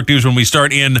Dumb Crook News when we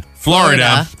start in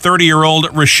Florida. 30-year-old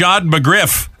Rashad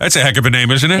McGriff. That's a heck of a name,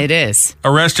 isn't it? It is.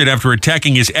 Arrested after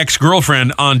attacking his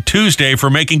ex-girlfriend on Tuesday for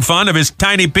making fun of his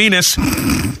tiny penis.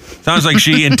 Sounds like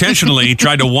she intentionally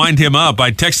tried to wind him up by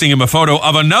texting him a photo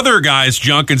of another guy's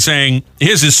junk and saying,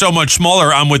 his is so much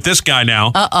smaller, I'm with this guy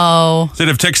now. Uh-oh. Instead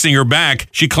of texting her back,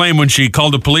 she claimed when she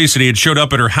called the police that he had showed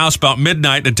up at her house about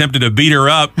midnight and attempted to beat her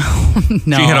up.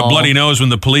 No. She had a bloody nose when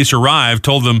the police arrived,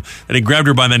 told them that he grabbed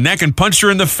her by the neck and punched her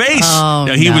in the face. Oh,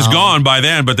 Now, he no. was gone by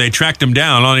then, but they tracked him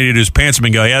down. All he needed was pantsman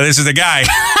and go, yeah, this is the guy.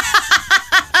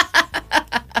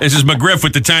 This is McGriff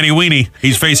with the tiny weenie.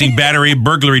 He's facing battery,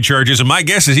 burglary charges, and my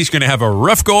guess is he's going to have a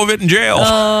rough go of it in jail.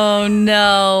 Oh,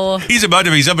 no. He's about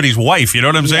to be somebody's wife, you know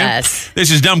what I'm saying? Yes. This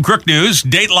is Dumb Crook News.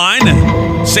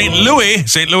 Dateline, St.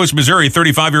 Louis, Missouri,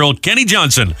 35-year-old Kenny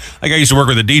Johnson. Like I used to work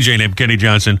with a DJ named Kenny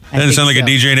Johnson. Doesn't it sound like a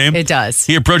DJ name? It does.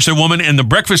 He approached a woman in the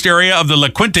breakfast area of the La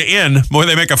Quinta Inn. Boy,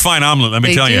 they make a fine omelet, let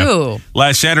me tell you.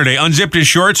 Last Saturday, unzipped his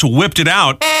shorts, whipped it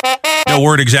out. No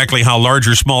word exactly how large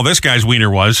or small this guy's wiener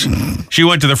was. She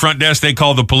went to the front desk. They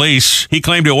called the police. He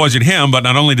claimed it wasn't him, but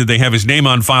not only did they have his name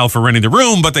on file for renting the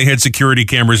room, but they had security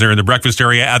cameras there in the breakfast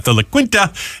area at the La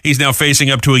Quinta. He's now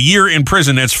facing up to a year in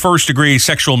prison. That's first-degree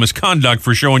sexual misconduct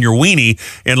for showing your weenie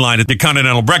in line at the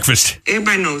Continental Breakfast.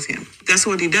 Everybody knows him. That's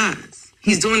what he does.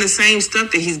 He's doing the same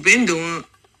stuff that he's been doing,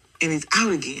 and he's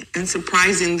out again. And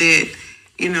surprising that,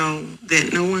 that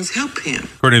no one's helped him.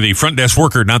 According to the front desk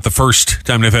worker, not the first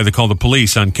time they've had to call the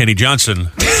police on Kenny Johnson.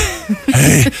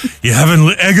 Hey, you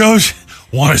having egos?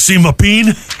 Want to see my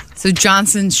peen? So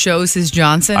Johnson shows his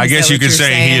Johnson? I guess you could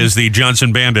say he is the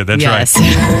Johnson Bandit. That's Yes.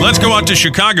 right. Let's go out to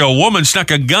Chicago. A woman snuck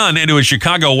a gun into a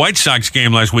Chicago White Sox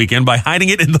game last weekend by hiding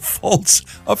it in the folds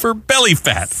of her belly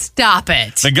fat. Stop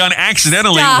it. The gun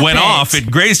accidentally Stop went it. off. It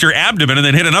grazed her abdomen and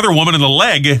then hit another woman in the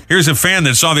leg. Here's a fan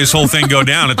that saw this whole thing go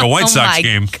down at the White Sox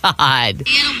game. God. They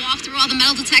had to walk through all the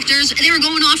metal detectors. They were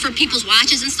going off for people's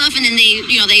watches and stuff, and then they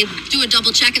do a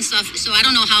double check and stuff. So I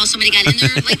don't know how somebody got in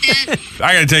there like that.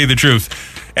 I got to tell you the truth.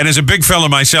 And as a big fella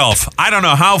myself, I don't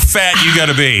know how fat you got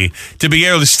to be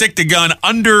able to stick the gun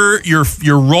under your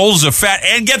rolls of fat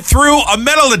and get through a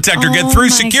metal detector, get through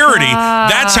security.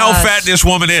 That's how fat this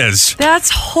woman is. That's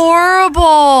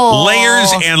horrible.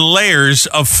 Layers and layers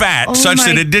of fat, such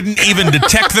that it didn't even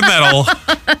detect the metal.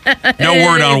 No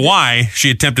word on why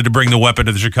she attempted to bring the weapon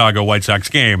to the Chicago White Sox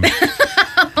game.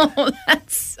 Oh,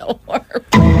 that's so horrible.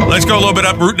 Let's go a little bit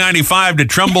up Route 95 to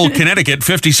Trumbull, Connecticut.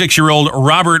 56-year-old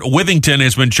Robert Withington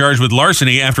has been charged with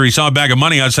larceny after he saw a bag of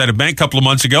money outside a bank a couple of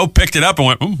months ago, picked it up and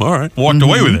went, all right, walked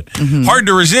away with it. Hard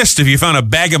to resist if you found a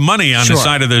bag of money on the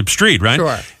side of the street, right?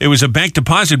 Sure. It was a bank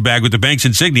deposit bag with the bank's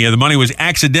insignia. The money was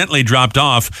accidentally dropped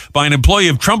off by an employee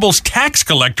of Trumbull's tax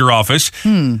collector office.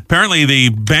 Apparently, the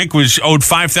bank was owed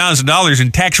 $5,000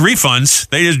 in tax refunds.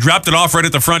 They just dropped it off right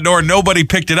at the front door. Nobody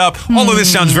picked it up. All of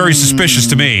this sounds very suspicious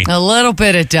to me. A little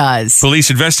bit it does.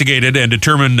 Police investigated and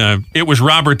determined it was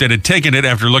Robert that had taken it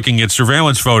after looking at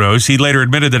surveillance photos. He later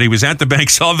admitted that he was at the bank,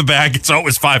 saw the bag, saw it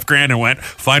was $5,000 and went,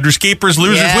 finders keepers,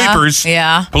 losers weepers.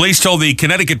 Yeah. Police told the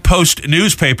Connecticut Post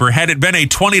newspaper, had it been a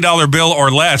 $20 bill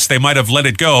or less, they might have let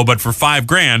it go, but for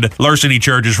 $5,000, larceny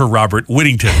charges for Robert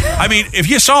Whittington. I mean, if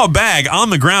you saw a bag on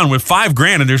the ground with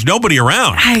 $5,000 and there's nobody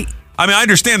around. I mean, I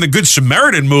understand the good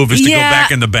Samaritan move is to go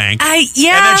back in the bank. And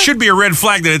that should be a red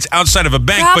flag that it's outside of a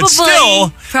bank. But still,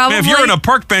 man, if you're on a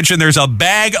park bench and there's a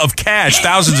bag of cash,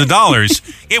 thousands of dollars,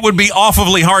 it would be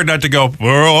awfully hard not to go,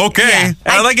 well, okay. Yeah, and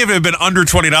I think if it had been under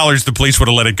 $20, the police would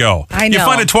have let it go. I know. You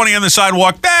find a 20 on the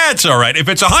sidewalk, that's all right. If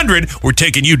it's 100, we're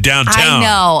taking you downtown.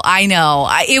 I know.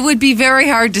 It would be very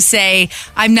hard to say,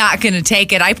 I'm not going to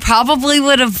take it. I probably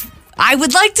would have. I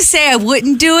would like to say I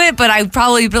wouldn't do it, but I'd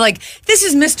probably be like, this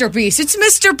is Mr. Beast. It's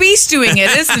Mr. Beast doing it,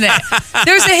 isn't it?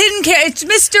 There's a hidden it's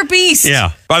Mr. Beast.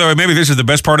 Yeah. By the way, maybe this is the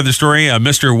best part of the story.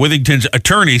 Mr. Withington's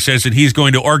attorney says that he's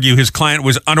going to argue his client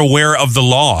was unaware of the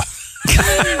law.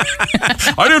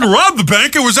 I didn't rob the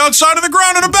bank. It was outside of the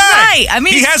ground in a bag. Right. I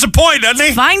mean, he has a point, doesn't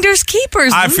he? Finders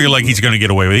keepers. I feel like he's going to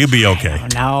get away with it. He'll be okay.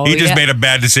 No, he just made a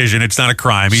bad decision. It's not a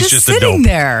crime. He's just a dope.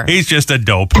 There. He's just a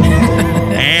dope.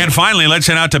 And finally, let's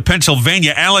head out to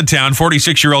Pennsylvania, Allentown.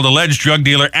 46-year-old alleged drug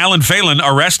dealer Alan Phelan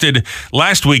arrested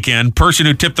last weekend. Person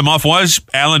who tipped them off was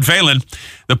Alan Phelan.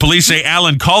 The police say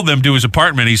Alan called them to his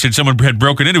apartment. He said someone had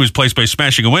broken into his place by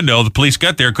smashing a window. The police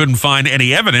got there, couldn't find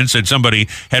any evidence that somebody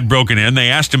had broken in. They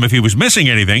asked him if he was missing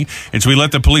anything, and so he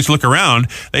let the police look around.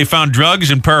 They found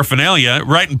drugs and paraphernalia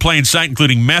right in plain sight,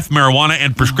 including meth, marijuana,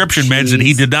 and prescription meds that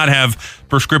he did not have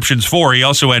prescriptions for. He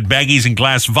also had baggies and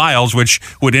glass vials, which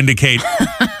would indicate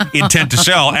intent to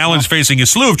sell. Alan's facing a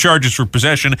slew of charges for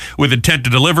possession with intent to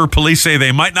deliver. Police say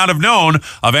they might not have known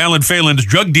of Alan Phelan's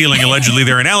drug dealing allegedly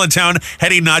there in Allentown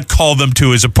had he not called them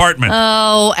to his apartment.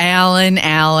 Oh, Alan.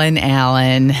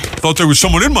 Thought there was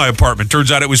someone in my apartment.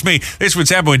 Turns out it was me. This is what's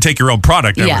happening when you take your own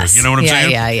product. Yes. You know what I'm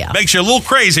saying? Yeah. Makes you a little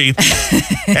crazy.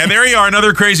 And there you are,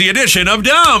 another crazy edition of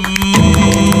Dumb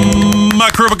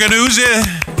Macrobica News.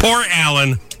 Poor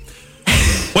Alan.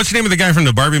 What's the name of the guy from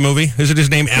the Barbie movie? Is it his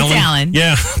name, Alan? It's Alan.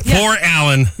 Yeah. Poor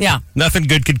Alan. Yeah. Nothing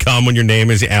good could come when your name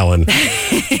is Alan.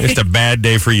 It's a bad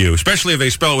day for you, especially if they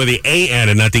spell it with the A-N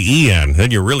and not the E-N.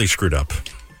 Then you're really screwed up.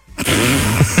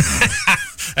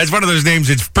 That's one of those names.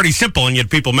 It's pretty simple, and yet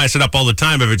people mess it up all the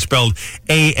time if it's spelled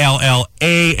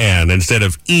A-L-L-A-N instead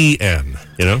of E-N,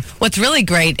 you know? What's really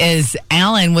great is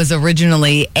Alan was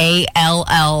originally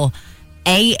A-L-L-A-N,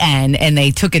 and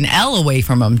they took an L away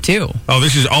from him, too.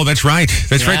 That's right.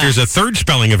 That's right. There's a third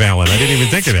spelling of Alan. I didn't even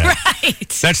think of that. Right.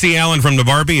 That's the Alan from the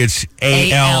Barbie. It's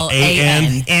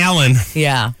A-L-A-N. Alan.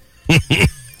 Yeah.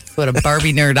 What a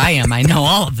Barbie nerd I am. I know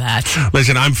all of that.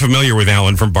 Listen, I'm familiar with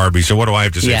Alan from Barbie, so what do I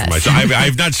have to say for myself?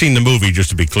 I've not seen the movie, just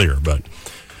to be clear, but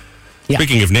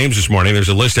speaking of names this morning, there's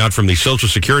a list out from the Social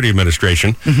Security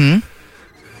Administration.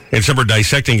 Mm-hmm. And some are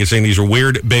dissecting it, saying these are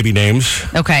weird baby names.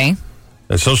 Okay.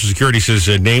 Social Security says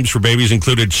names for babies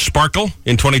included Sparkle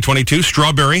in 2022,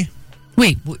 Strawberry.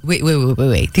 Wait.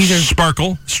 These are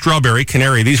Sparkle, Strawberry,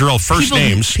 Canary. These are all first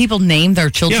names. People name their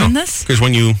children this? Because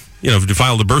when you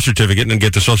file the birth certificate and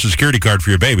get the Social Security card for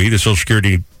your baby, the Social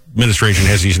Security Administration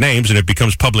has these names, and it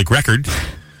becomes public record.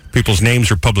 People's names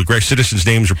are public record. Citizens'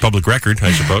 names are public record,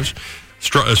 I suppose.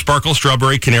 Sparkle,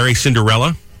 Strawberry, Canary,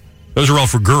 Cinderella. Those are all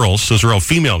for girls. Those are all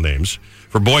female names.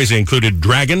 For boys, they included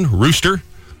Dragon, Rooster,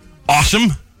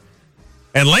 Awesome,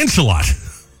 and Lancelot.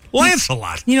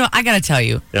 Lancelot. You know, I got to tell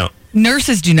you. Yeah.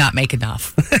 Nurses do not make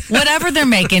enough. Whatever they're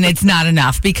making, it's not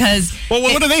enough because... Well,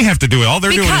 what do they have to do? All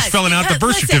they're doing is filling out the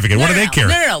birth certificate. What do they care?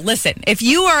 No. Listen, if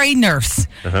you are a nurse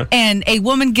and a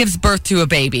woman gives birth to a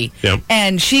baby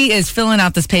and she is filling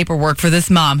out this paperwork for this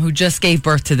mom who just gave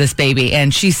birth to this baby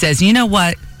and she says, you know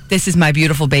what? This is my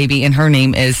beautiful baby and her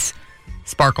name is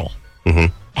Sparkle.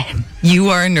 Mm-hmm. And you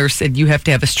are a nurse and you have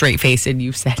to have a straight face and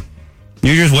you said...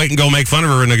 You just wait and go make fun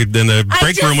of her in the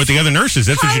break room with the other nurses.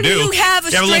 That's what you do. You have a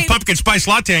little pumpkin spice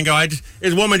latte and go,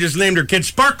 this woman just named her kid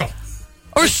Sparkle.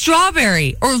 Or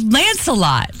Strawberry. Or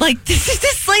Lancelot. Like,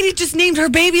 this lady just named her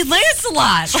baby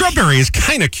Lancelot. Strawberry is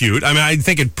kind of cute. I mean, I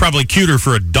think it's probably cuter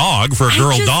for a dog, for a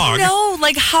girl dog. No,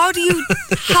 like,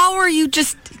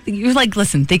 you're like,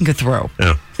 listen, think it through.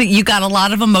 Yeah. You got a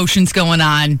lot of emotions going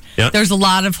on. Yeah. There's a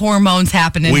lot of hormones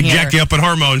happening here. We jacked you up in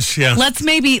hormones, yeah. Let's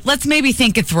maybe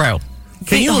think it through.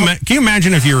 Can you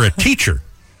imagine if you're a teacher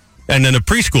and in a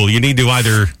preschool, you need to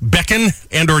either beckon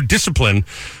and or discipline?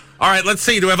 All right, let's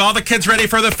see. Do we have all the kids ready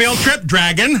for the field trip?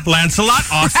 Dragon, Lancelot,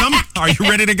 awesome. Are you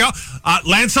ready to go?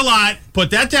 Lancelot,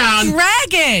 put that down.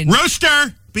 Dragon.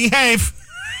 Rooster, behave.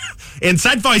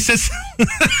 Inside voices.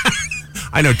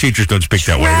 I know teachers don't speak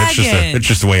that way. That's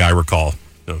just the way I recall.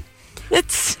 So.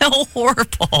 It's so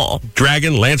horrible.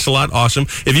 Dragon, Lancelot, awesome.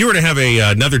 If you were to have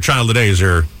another child today, is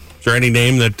there any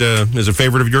name that is a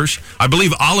favorite of yours? I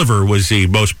believe Oliver was the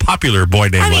most popular boy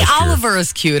name last year. Oliver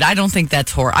is cute. I don't think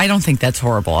that's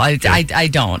horrible. I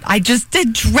don't. I just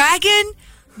did Dragon.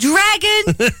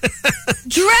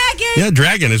 Yeah,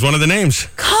 Dragon is one of the names.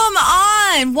 Come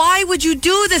on. Why would you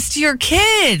do this to your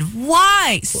kid?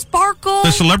 Why? Sparkle?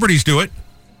 The celebrities do it.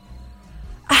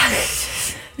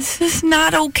 This is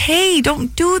not okay.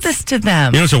 Don't do this to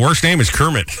them. You know, the worst name is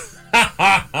Kermit.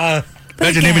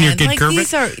 Imagine naming your kid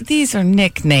Kermit. These are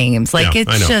nicknames. Like,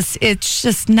 it's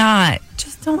just not.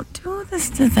 Just don't do this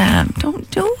to them.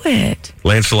 Don't do it.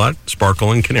 Lancelot,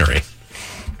 Sparkle, and Canary.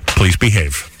 Please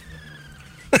behave.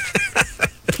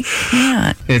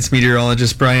 Yeah. It's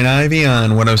meteorologist Brian Ivy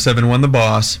on 107.1 The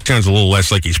Boss. Sounds a little less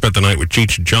like he spent the night with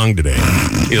Cheech and Chong today.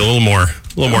 He's a little more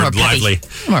lively.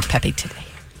 More peppy today.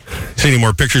 See any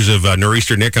more pictures of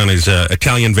Nor'easter Nick on his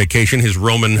Italian vacation, his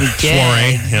Roman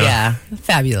soiree? Yeah,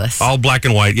 fabulous. All black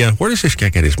and white. Yeah, where does this guy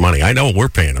get his money? I know we're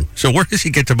paying him. So where does he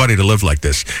get the money to live like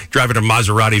this? Driving a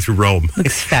Maserati through Rome.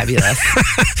 Looks fabulous.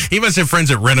 He must have friends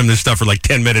that rent him this stuff for like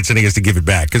 10 minutes and he has to give it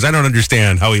back. Because I don't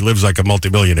understand how he lives like a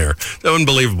multimillionaire.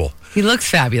 Unbelievable. He looks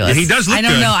fabulous. Yeah, he does look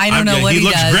good. I don't know what he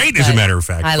does. He looks great, as a matter of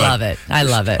fact. I love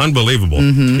it. Unbelievable.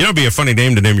 Mm-hmm. You know, it'd be a funny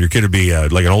name to name your kid. Would be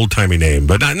like an old-timey name,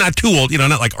 but not too old. You know,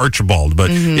 not like Archibald, but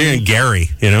Gary,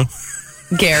 you know?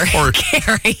 Gary.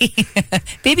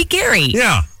 Baby Gary.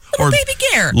 Yeah. Or Baby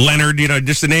Gary. Leonard, you know,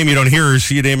 just the name you don't hear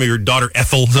is you name your daughter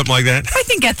Ethel, something like that. I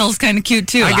think Ethel's kind of cute,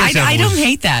 too. I don't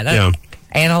hate that. Yeah.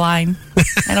 Annaline.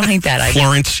 I don't hate that.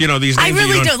 Florence, you know, these names. I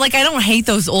really don't. Like, I don't hate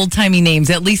those old-timey names.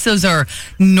 At least those are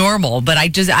normal. But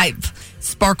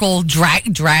Sparkle,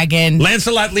 Dragon.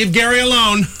 Lancelot, leave Gary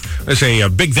alone. I say a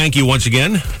big thank you once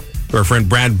again to our friend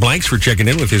Brad Blanks for checking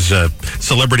in with his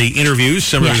celebrity interviews.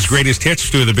 Some of his greatest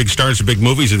hits, two of the big stars of big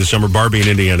movies of the summer, Barbie and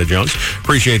Indiana Jones.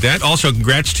 Appreciate that. Also,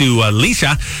 congrats to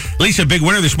Lisa. Lisa, big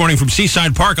winner this morning from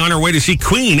Seaside Park on her way to see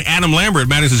Queen, Adam Lambert,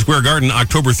 Madison Square Garden,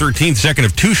 October 13th, second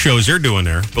of two shows they're doing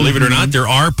there. Believe it or not, there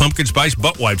are pumpkin spice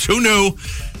butt wipes. Who knew?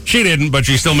 She didn't, but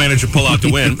she still managed to pull out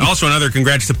the win. Also, another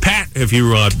congrats to Pat. If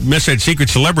you missed that secret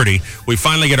celebrity, we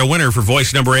finally get a winner for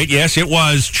voice number 8. Yes, it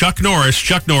was Chuck Norris.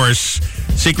 Chuck Norris,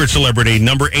 secret celebrity,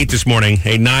 number 8 this morning.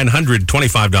 A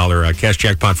 $925 cash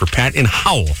jackpot for Pat in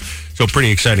Howell. So pretty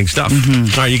exciting stuff.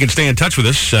 All right, you can stay in touch with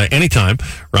us anytime.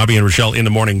 Robby and Rochelle in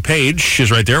the morning page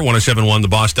is right there,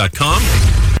 1071theboss.com.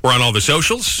 We're on all the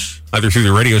socials, either through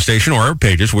the radio station or our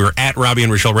pages. We're at Robby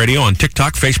and Rochelle Radio on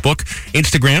TikTok, Facebook,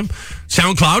 Instagram,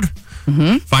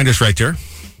 SoundCloud. Find us right there.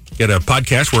 Get a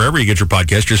podcast wherever you get your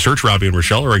podcast. Just search Robby and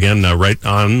Rochelle, or again, right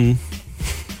on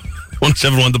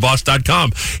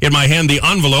 1071theboss.com. In my hand, the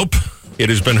envelope. It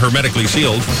has been hermetically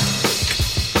sealed.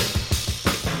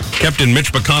 Kept in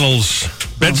Mitch McConnell's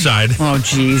bedside. Oh,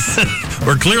 jeez.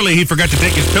 Where clearly he forgot to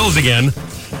take his pills again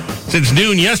since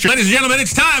noon yesterday. Ladies and gentlemen,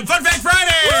 it's time. Fun Fact Friday!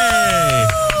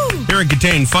 Woo! Here it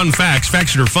contains fun facts.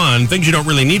 Facts that are fun. Things you don't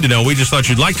really need to know. We just thought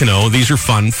you'd like to know. These are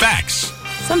fun facts.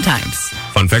 Sometimes.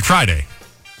 Fun Fact Friday.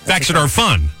 Facts that are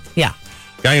fun. Yeah.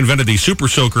 Guy invented the Super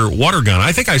Soaker water gun.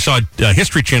 I think I saw a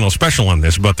History Channel special on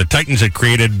this about the Titans that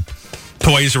created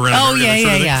toys around. Oh,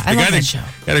 yeah. The guy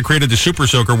that created the Super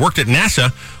Soaker worked at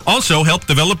NASA, also helped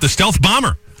develop the stealth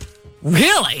bomber.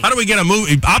 Really? How do we get a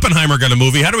movie? Oppenheimer got a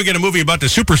movie. How do we get a movie about the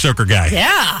Super Soaker guy?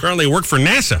 Yeah. Apparently he worked for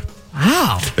NASA.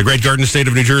 Wow. The great garden state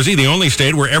of New Jersey, the only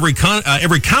state where every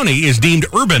county is deemed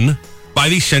urban by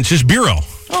the Census Bureau.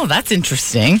 Oh, that's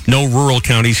interesting. No rural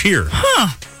counties here.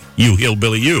 Huh. You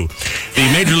hillbilly, you.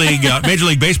 The Major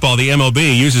League Baseball, the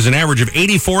MLB, uses an average of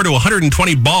 84 to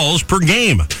 120 balls per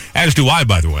game. As do I,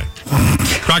 by the way.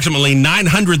 Approximately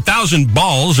 900,000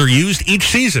 balls are used each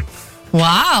season.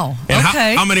 Wow. And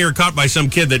okay. how many are caught by some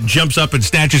kid that jumps up and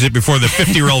snatches it before the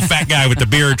 50-year-old fat guy with the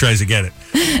beard tries to get it?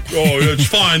 Oh, it's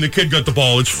fine. The kid got the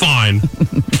ball. It's fine.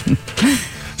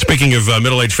 Speaking of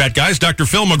middle-aged fat guys, Dr.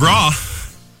 Phil McGraw.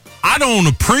 I don't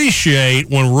appreciate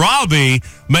when Robby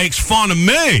makes fun of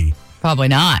me. Probably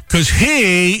not. Because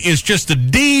he is just a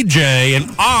DJ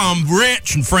and I'm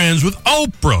rich and friends with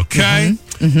Oprah, okay?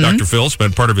 Dr. Phil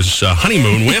spent part of his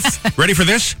honeymoon with, ready for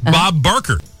this, Bob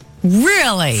Barker.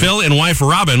 Really? Phil and wife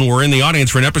Robin were in the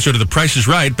audience for an episode of The Price is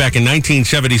Right back in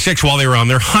 1976 while they were on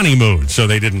their honeymoon. So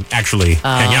they didn't actually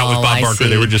hang out with Bob Barker.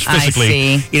 They were just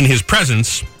physically in his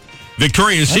presence.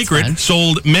 Victoria's Secret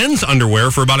sold men's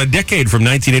underwear for about a decade from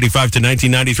 1985 to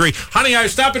 1993. Honey, I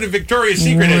was stopping at Victoria's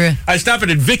Secret. I stopped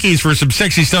at Vicky's for some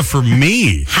sexy stuff for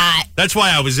me. Hot. That's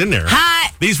why I was in there.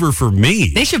 Hot. These were for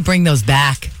me. They should bring those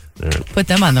back. Put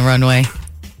them on the runway.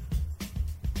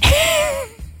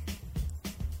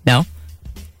 No?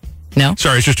 No?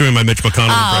 Sorry, I was just doing my Mitch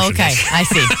McConnell impression. Okay. I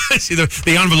see. See,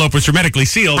 the envelope was hermetically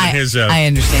sealed. I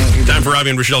understand what you're Time doing. for Robbie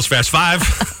and Rochelle's Fast Five.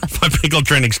 5 big old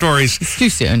trending stories. It's too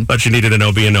soon. But you needed a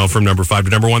no, be a no from number 5 to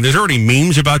number 1. There's already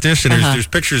memes about this, and there's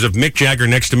pictures of Mick Jagger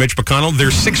next to Mitch McConnell.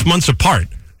 They're 6 months apart.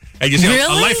 And you see,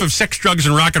 Really? a life of sex, drugs,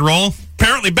 and rock and roll,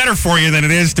 apparently better for you than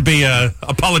it is to be a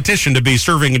politician, to be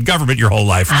serving in government your whole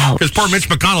life. Because poor Mitch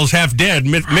McConnell's half dead.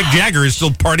 Mick Jagger is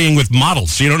still partying with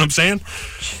models. You know what I'm saying?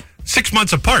 6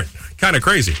 months apart. Kind of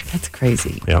crazy. That's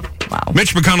crazy. Yep. Wow.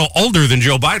 Mitch McConnell older than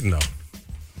Joe Biden,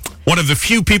 though. One of the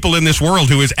few people in this world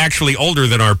who is actually older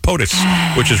than our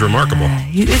POTUS, which is remarkable.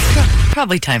 It's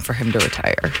probably time for him to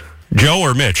retire. Joe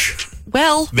or Mitch?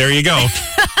 Well. There you go.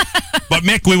 But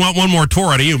Mick, we want one more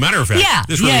tour out of you. Matter of fact, Yeah.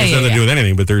 this really has nothing to do with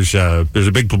anything, but there's a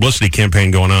big publicity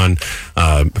campaign going on.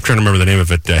 I'm trying to remember the name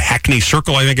of it. Hackney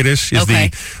Circle, I think it is.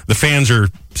 Okay. The fans are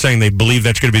saying they believe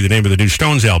that's going to be the name of the new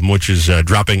Stones album, which is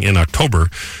dropping in October.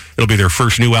 It'll be their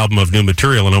first new album of new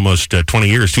material in almost 20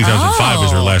 years. 2005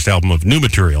 was their last album of new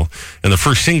material, and the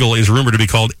first single is rumored to be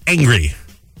called Angry.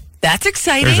 That's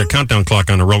exciting. There's a countdown clock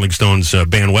on the Rolling Stones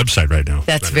band website right now.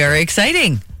 That's very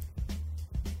exciting.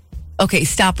 Okay,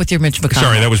 stop with your Mitch McConnell.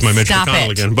 Sorry, that was my Mitch Stop McConnell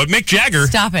it. again. But Mick Jagger,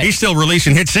 Stop it. he's still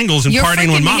releasing hit singles and You're partying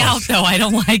with freaking me models. out, though. I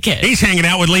don't like it. He's hanging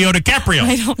out with Leo DiCaprio.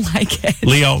 I don't like it.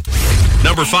 Leo.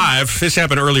 Number 5, this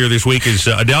happened earlier this week, is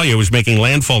Adelia was making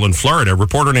landfall in Florida. A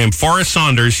reporter named Forrest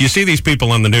Saunders. You see these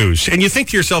people on the news, and you think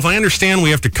to yourself, I understand we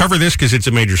have to cover this because it's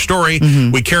a major story.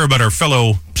 We care about our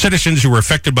fellow citizens who were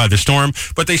affected by the storm,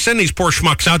 but they send these poor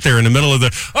schmucks out there in the middle of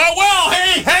the, oh, well,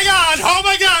 hey, hang on, oh,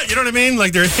 my God. You know what I mean?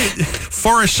 Like, they're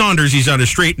Forrest Saunders, he's on a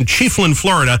street in Chiefland,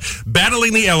 Florida,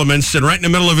 battling the elements, and right in the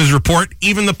middle of his report,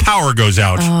 even the power goes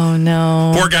out. Oh,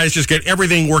 no. Poor guys just get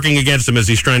everything working against him as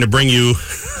he's trying to bring you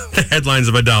the headlines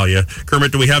of Adalia.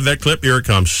 Kermit, do we have that clip? Here it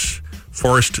comes.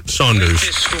 Forrest Saunders.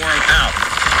 This storm out.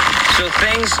 So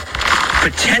things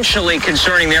potentially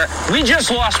concerning there. We just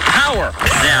lost power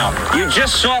now. You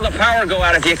just saw the power go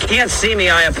out. If you can't see me,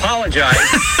 I apologize.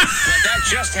 But that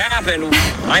just happened.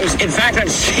 In fact, I'm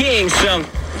seeing some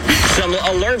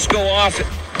alerts go off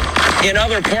in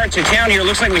other parts of town here.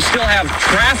 Looks like we still have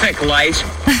traffic lights,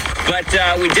 but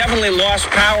we definitely lost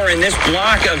power in this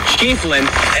block of Chiefland.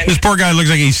 This poor guy looks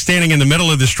like he's standing in the middle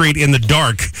of the street in the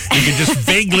dark. You can just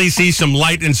vaguely see some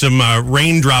light and some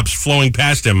raindrops flowing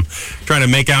past him, trying to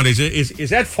make out, is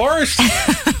that Forrest?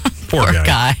 Poor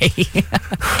guy.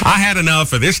 I had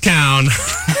enough of this town.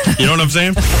 You know what I'm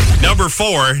saying? Number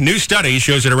 4, new study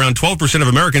shows that around 12% of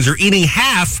Americans are eating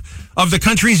half of the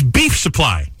country's beef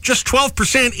supply. Just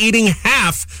 12% eating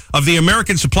half of the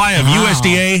American supply of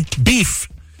USDA beef.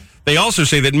 They also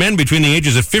say that men between the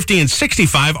ages of 50 and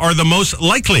 65 are the most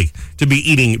likely to be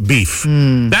eating beef.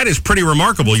 That is pretty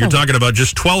remarkable. You're talking about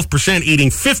just 12% eating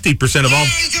 50% of all.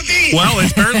 Well,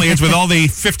 apparently it's with all the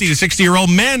 50 to 60-year-old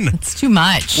men. It's too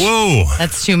much. Whoa.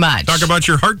 That's too much. Talk about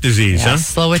your heart disease, huh?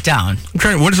 Slow it down.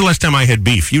 When's the last time I had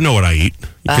beef? You know what I eat.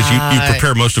 Because you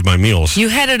prepare most of my meals. You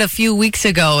had it a few weeks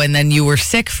ago, and then you were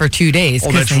sick for 2 days.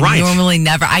 Oh, that's I right. Normally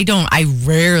never. I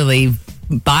rarely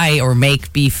buy or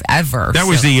make beef ever. That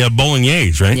was the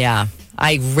bolognese, right? Yeah.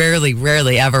 I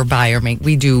rarely ever buy or make.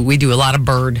 We do a lot of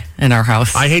bird in our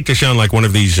house. I hate to sound like one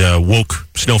of these woke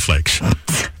snowflakes.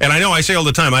 And I know I say all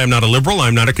the time, I am not a liberal,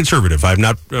 I'm not a conservative.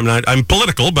 I'm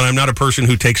political, but I'm not a person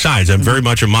who takes sides. I'm very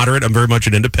much a moderate, I'm very much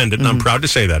an independent, and I'm proud to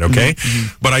say that, okay?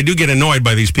 But I do get annoyed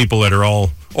by these people that are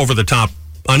all over the top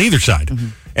on either side.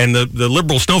 And the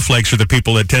liberal snowflakes are the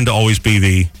people that tend to always be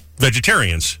the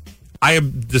vegetarians. I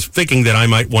am just thinking that I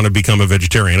might want to become a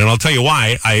vegetarian, and I'll tell you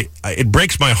why. It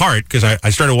breaks my heart because I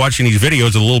started watching these videos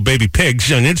of little baby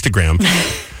pigs on Instagram,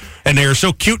 and they are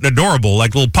so cute and adorable,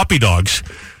 like little puppy dogs,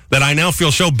 that I now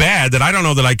feel so bad that I don't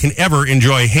know that I can ever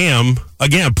enjoy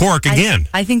pork again.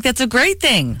 I think that's a great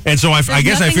thing. And so I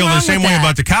guess I feel the same way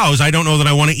about the cows. I don't know that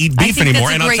I want to eat beef anymore.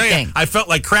 That's a and I'll great tell you, thing. I felt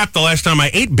like crap the last time I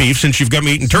ate beef since you've got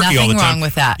me eating turkey all the time. Nothing wrong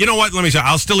with that. You know what? Let me say,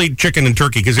 I'll still eat chicken and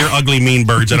turkey because they're ugly, mean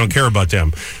birds. I don't care about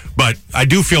them. But I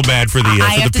do feel bad for the pigs and the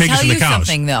cows. I have to tell you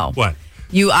something, though. What?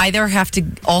 You either have to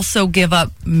also give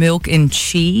up milk and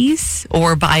cheese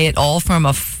or buy it all from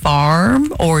a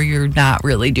farm, or you're not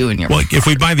really doing your Well, if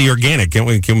we buy the organic, can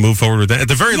we move forward with that? At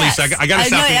the very Yes. least, I got to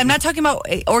stop eating. I'm not talking about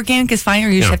organic is fine, or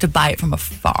you just have to buy it from a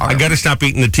farm. I got to stop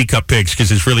eating the teacup pigs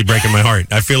because it's really breaking my heart.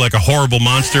 I feel like a horrible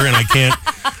monster, and I can't.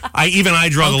 I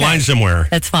draw the line somewhere.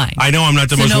 That's fine. I know I'm not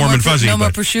the most warm and fuzzy. No more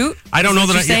but prosciutto? I don't know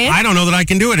that I don't know that I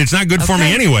can do it. It's not good for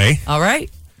me anyway. All right.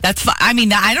 That's fine. I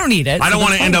mean, I don't eat it. I don't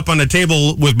want to end up on the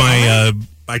table with my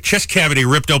my chest cavity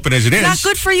ripped open as it is. It's not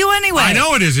good for you anyway. I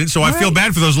know it isn't, so I feel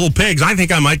bad for those little pigs. I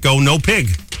think I might go no pig.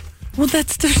 Well,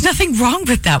 there's nothing wrong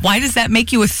with that. Why does that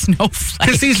make you a snowflake?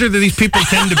 Because these people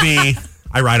tend to be,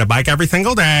 I ride a bike every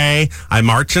single day, I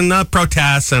march in the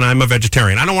protests, and I'm a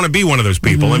vegetarian. I don't want to be one of those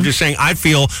people. I'm just saying I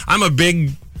feel I'm a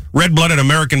big red-blooded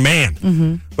American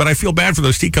man. But I feel bad for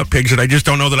those teacup pigs that I just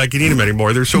don't know that I can eat them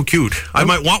anymore. They're so cute. I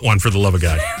might want one for the love of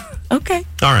God. Okay.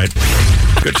 All right.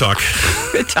 Good talk.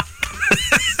 Good talk.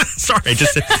 Sorry, I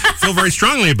just feel very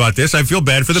strongly about this. I feel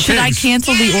bad for the Should pigs. I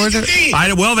cancel the order?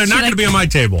 Well, they're not going to be on my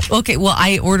table. Okay, well,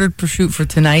 I ordered prosciutto for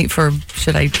tonight.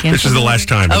 Should I cancel? This is the last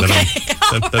time. And Okay.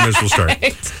 then this will start.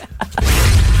 Right.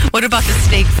 What about the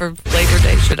steak for Labor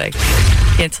Day? Should I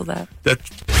cancel that?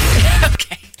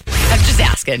 Okay. I'm just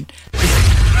asking.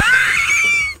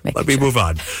 Let me move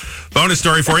on. Bonus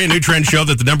story for you. A new trend showed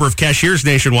that the number of cashiers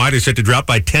nationwide is set to drop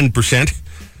by 10%.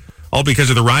 All because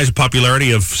of the rise of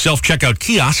popularity of self-checkout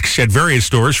kiosks at various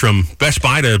stores, from Best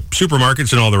Buy to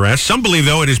supermarkets and all the rest. Some believe,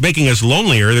 though, it is making us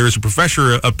lonelier. There is a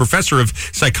professor of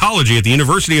psychology at the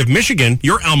University of Michigan,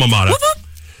 your alma mater,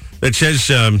 that says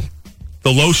the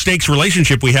low-stakes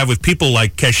relationship we have with people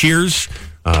like cashiers,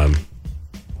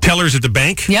 tellers at the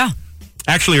bank,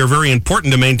 actually are very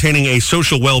important to maintaining a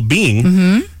social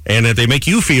well-being. And that they make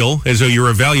you feel as though you're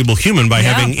a valuable human by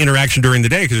having interaction during the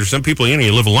day. Because there's some people,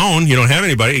 you live alone, you don't have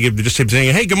anybody. You just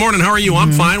saying, hey, good morning, how are you?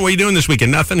 I'm fine. What are you doing this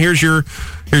weekend? Nothing. Here's your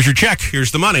check.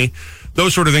 Here's the money.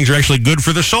 Those sort of things are actually good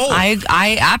for the soul.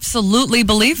 I absolutely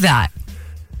believe that.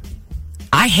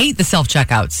 I hate the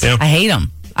self-checkouts. Yeah. I hate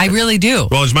them. I really do.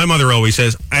 Well, as my mother always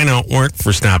says, I don't work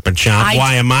for Stop and Shop.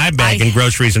 Why am I bagging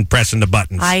groceries and pressing the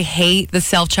buttons? I hate the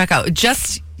self-checkout.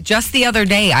 Just the other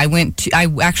day, I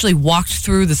actually walked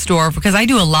through the store because I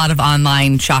do a lot of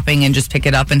online shopping and just pick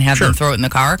it up and have them throw it in the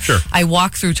car. I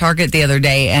walked through Target the other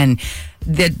day, and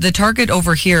the Target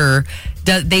over here,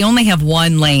 they only have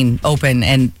one lane open,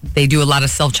 and they do a lot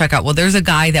of self-checkout. Well, there's a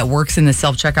guy that works in the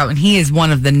self-checkout, and he is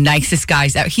one of the nicest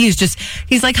guys out.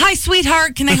 He's like, hi,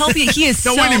 sweetheart, can I help you? He is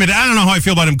no, wait a minute. I don't know how I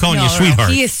feel about him calling you sweetheart.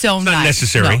 He is so nice. Not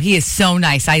necessary. No, he is so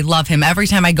nice. I love him. Every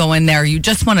time I go in there, you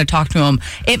just want to talk to him.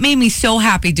 It made me so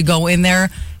happy to go in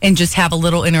there and just have a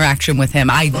little interaction with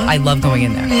him. I love going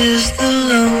in there.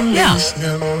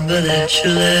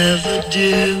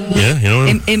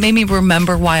 It made me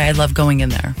remember why I love going in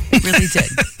there. It really did.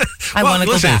 I want to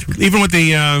go back. Even with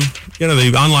the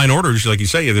the online orders, like you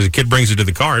say, there's a kid brings it to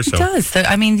the car. So. It does.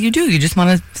 I mean, you do. You just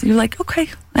want to. You're like, okay,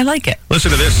 I like it. Listen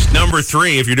to this. Number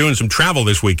 3, if you're doing some travel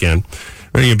this weekend,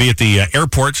 or you'll be at the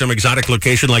airport, some exotic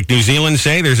location like New Zealand,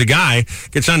 say, there's a guy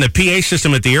gets on the PA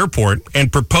system at the airport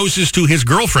and proposes to his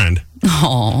girlfriend.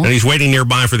 Aww. And he's waiting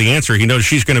nearby for the answer. He knows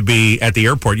she's going to be at the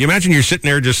airport. You imagine you're sitting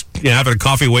there just having a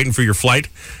coffee waiting for your flight.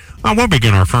 We'll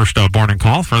begin our first boarding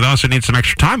call for those who need some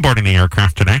extra time boarding the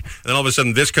aircraft today. And then all of a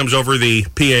sudden, this comes over the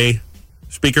PA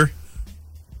speaker.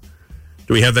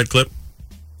 Do we have that clip?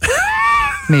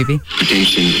 Maybe.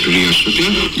 Attention, Ria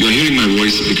Shrutia. You are hearing my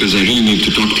voice because I really need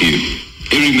to talk to you.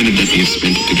 Every minute that we have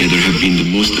spent together have been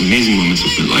the most amazing moments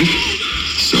of my life.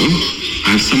 So,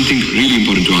 I have something really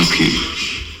important to ask you.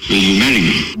 Will you marry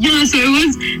me? Yeah, so it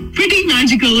was pretty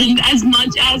magical. And as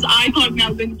much as I thought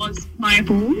Melbourne was my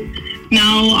home,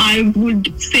 now I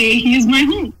would say he is my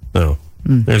home. Oh.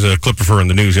 There's a clip of her in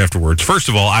the news afterwards. First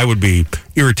of all, I would be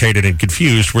irritated and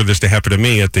confused were this to happen to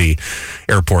me at the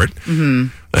airport.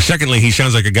 Secondly, he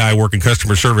sounds like a guy working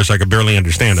customer service. I could barely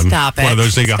understand him. Stop it. One of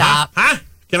those things. Stop. Huh?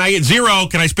 Can I get 0?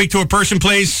 Can I speak to a person,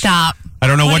 please? Stop. I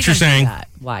don't know what you're saying.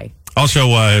 Why? Also,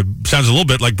 sounds a little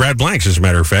bit like Brad Blanks, as a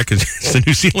matter of fact, because it's the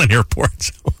New Zealand airport.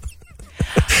 So.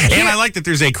 And I like that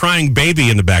there's a crying baby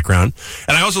in the background.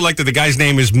 And I also like that the guy's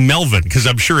name is Melvin, because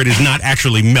I'm sure it is not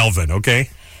actually Melvin, okay?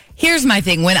 Here's my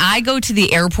thing. When I go to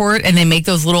the airport and they make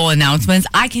those little announcements,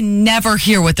 I can never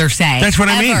hear what they're saying. That's what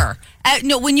I mean.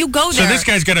 No, when you go there. So this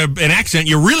guy's got an accent.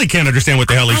 You really can't understand what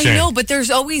the hell he's saying. I know, but there's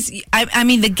always, I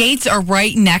mean, the gates are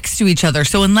right next to each other.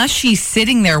 So unless she's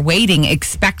sitting there waiting,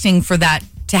 expecting for that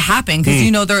to happen,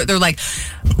 because, they're like,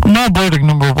 no boarding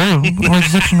number 1,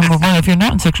 section number 1. If you're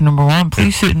not in section number 1,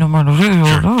 please sit in number 2.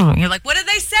 Sure. You're like, what did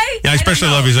they say? Yeah, I especially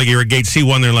love he's like, you're at gate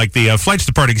C1. They're like, the flights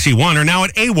departing C1 are now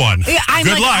at A1. Yeah,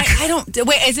 Good luck. I don't,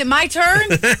 wait, is it my turn?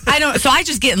 So I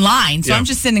just get in line. So I'm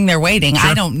just sitting there waiting.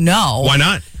 Sure. I don't know. Why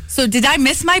not? So did I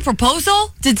miss my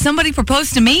proposal? Did somebody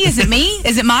propose to me? Is it me?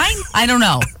 Is it mine? I don't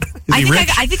know. Is he rich?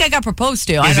 I think I got proposed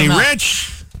to. Is he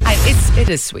rich? It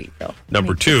is sweet, though.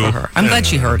 Number 2. I'm glad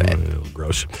she heard it.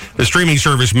 Gross. The streaming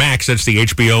service Max, that's the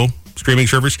HBO streaming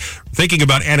service, thinking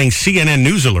about adding CNN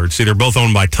news alerts. See, they're both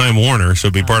owned by Time Warner, so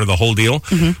it'd be part of the whole deal.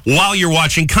 While you're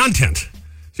watching content.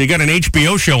 So So you got an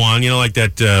HBO show on, like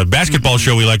that basketball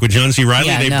show we like with John C. Reilly.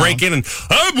 Yeah, they break in and,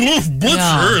 I'm Wolf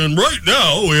Blitzer, and right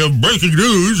now we have breaking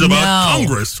news about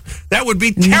Congress. That would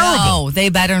be terrible. No, they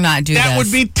better not do that. That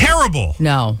would be terrible.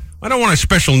 No. I don't want a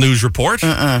special news report.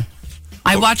 I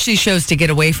watch these shows to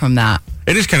get away from that.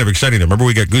 It is kind of exciting. Remember,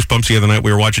 we got goosebumps the other night.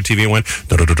 We were watching TV and went,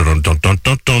 dun dun dun dun dun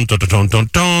dun dun dun dun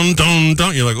dun dun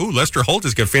dun. You're like, ooh, Lester Holt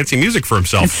has got fancy music for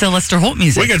himself. It's still Lester Holt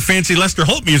music. We got fancy Lester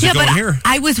Holt music going here.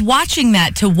 I was watching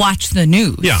that to watch the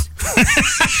news. Yeah.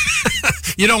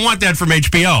 You don't want that from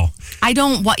HBO. I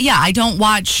don't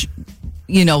watch.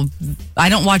 I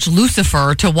don't watch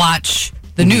Lucifer to watch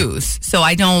the news. So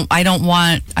I don't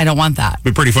want that. It'd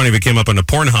be pretty funny if it came up on the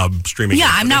Pornhub streaming. Yeah,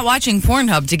 I'm not watching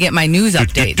Pornhub to get my news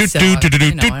updates.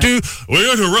 We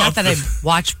interrupt. Not that I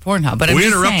watch Pornhub, but we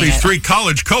interrupt these three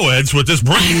college co-eds with this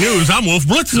breaking news. I'm Wolf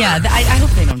Blitzer. Yeah, I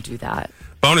hope they don't do that.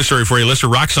 Bonus story for you. List of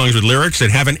rock songs with lyrics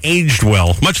that haven't aged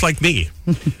well, much like me.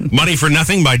 Money for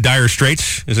Nothing by Dire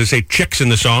Straits. As I say, chicks in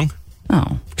the song.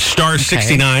 Oh. Star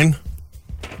 69.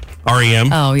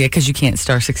 REM. Oh, yeah, because you can't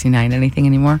star 69 anything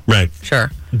anymore. Right.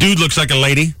 Sure. Dude Looks Like a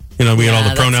Lady. We got all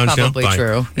the pronouns that's probably now.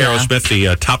 True. Aerosmith,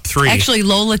 the top three. Actually,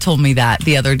 Lola told me that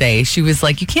the other day. She was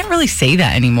like, you can't really say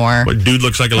that anymore. What, dude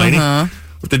looks like a lady?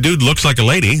 If the dude looks like a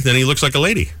lady, then he looks like a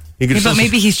lady. But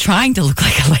maybe he's trying to look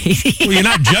like a lady. Well, you're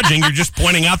not judging. You're just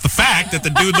pointing out the fact that the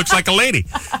dude looks like a lady.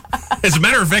 As a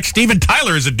matter of fact, Steven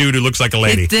Tyler is a dude who looks like a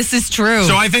lady. This is true.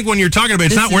 So I think when you're talking about,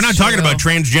 we're not talking about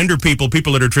transgender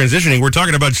people that are transitioning. We're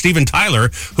talking about Steven Tyler,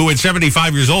 who at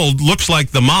 75 years old looks like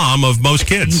the mom of most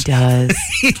kids. He does.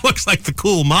 He looks like the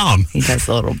cool mom. He does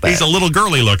a little bit. He's a little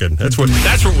girly looking. That's what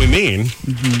we mean.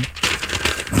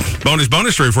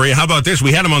 Bonus story for you. How about this?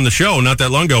 We had him on the show not that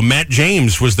long ago. Matt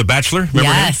James was the Bachelor. Remember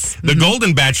yes. him? The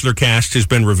Golden Bachelor cast has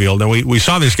been revealed. Now, we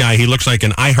saw this guy. He looks like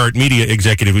an iHeartMedia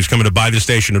executive who's coming to buy the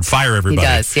station and fire everybody.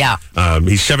 He does, yeah.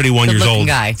 He's 71 years old.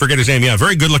 Guy. Forget his name. Yeah,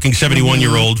 very good-looking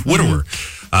 71-year-old widower.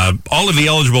 All of the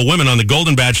eligible women on the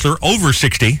Golden Bachelor over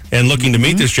 60 and looking to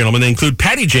meet this gentleman. They include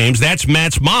Patty James. That's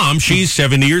Matt's mom. She's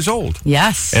 70 years old.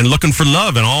 Yes. And looking for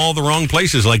love in all the wrong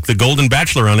places like the Golden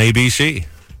Bachelor on ABC.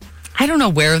 I don't know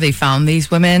where they found these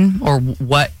women or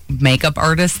what makeup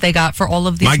artists they got for all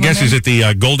of these women. My guess is at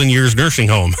the Golden Years Nursing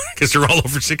Home because they're all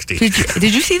over 60.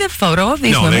 Did you see the photo of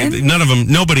these women? None of them.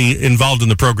 Nobody involved in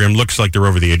the program looks like they're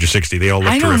over the age of 60. They all look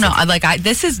terrific. I don't know.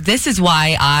 This is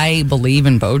why I believe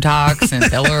in Botox and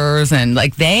fillers and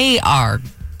they are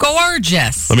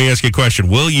gorgeous. Let me ask you a question.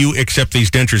 Will you accept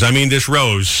these dentures? I mean, this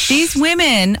Rose. These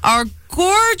women are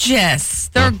gorgeous.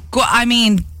 They're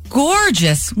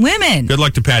gorgeous women. Good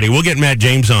luck to Patty. We'll get Matt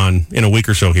James on in a week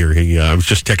or so here. I was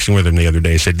just texting with him the other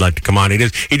day. He said he'd like to come on. He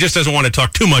just doesn't want to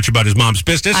talk too much about his mom's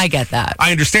business. I get that.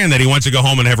 I understand that. He wants to go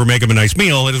home and have her make him a nice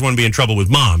meal. He doesn't want to be in trouble with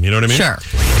mom. You know what I mean? Sure.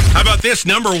 How about this?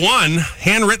 Number one,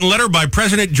 handwritten letter by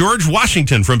President George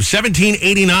Washington from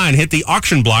 1789 hit the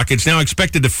auction block. It's now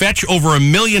expected to fetch over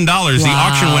 $1 million. Wow. The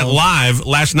auction went live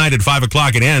last night at 5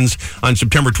 o'clock. It ends on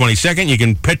September 22nd. You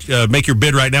can make your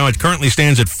bid right now. It currently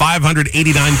stands at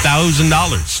 $589,000.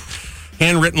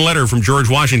 Handwritten letter from George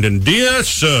Washington. Dear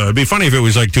sir, it'd be funny if it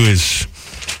was like to his,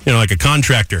 like a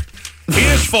contractor.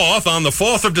 Here's forth on the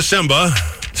 4th of December,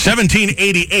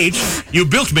 1788, you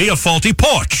built me a faulty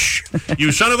porch.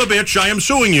 You son of a bitch, I am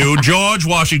suing you. George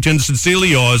Washington, sincerely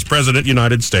yours, President,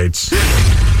 United States.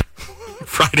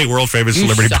 Friday, world famous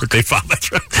celebrity birthday file.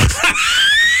 That's right.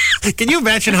 Can you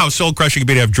imagine how soul-crushing it would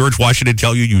be to have George Washington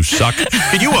tell you suck?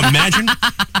 Can you imagine?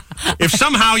 If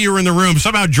somehow you were in the room,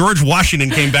 somehow George Washington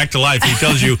came back to life, he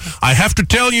tells you, I have to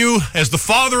tell you, as the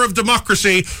father of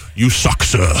democracy, you suck,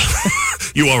 sir.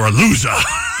 You are a loser.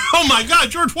 Oh, my God,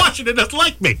 George Washington doesn't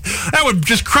like me. That would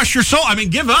just crush your soul. I mean,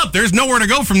 give up. There's nowhere to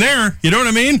go from there. You know what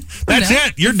I mean? That's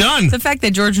it. You're done. The fact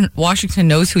that George Washington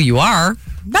knows who you are,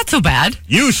 not so bad.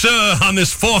 You, sir, on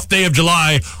this 4th day of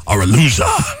July, are a loser.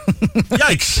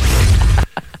 Yikes.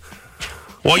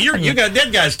 Well, you got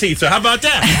dead guy's teeth, so how about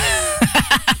that?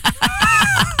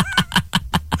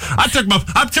 I took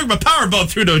my powerboat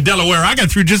through to Delaware. I got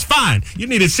through just fine. You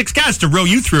needed 6 guys to row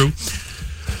you through.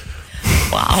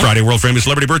 Wow. Friday, world famous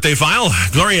celebrity birthday file.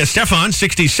 Gloria Estefan,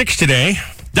 66 today.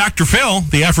 Dr. Phil,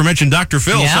 the aforementioned Dr.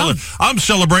 Phil. Yeah. I'm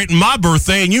celebrating my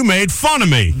birthday and you made fun of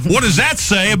me. What does that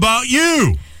say about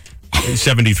you? He's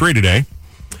 73 today.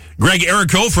 Greg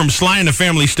Errico from Sly and the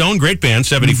Family Stone, great band,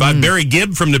 75. Barry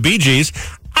Gibb from the Bee Gees,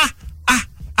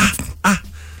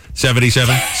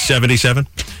 77.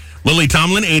 Lily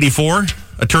Tomlin, 84.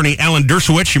 Attorney Alan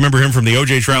Dershowitz, you remember him from the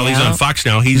OJ trial. He's on Fox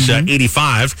now. He's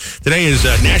 85. Today is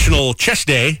National Chest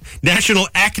Day, National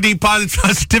Acne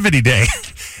Positivity Day.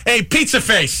 Hey, pizza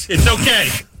face, it's okay.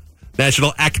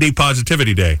 National Acne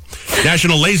Positivity Day.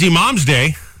 National Lazy Moms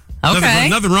Day. Okay.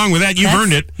 Nothing wrong with that. You've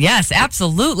earned it. Yes,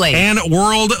 absolutely. And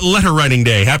World Letter Writing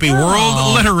Day. Happy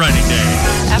World Letter Writing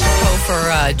Day. Apropos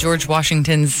for George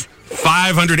Washington's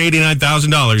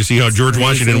 $589,000. See how George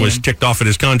Washington was ticked off at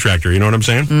his contractor. You know what I'm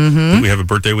saying? Mm-hmm. Do we have a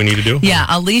birthday we need to do? Yeah,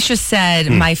 Alicia said,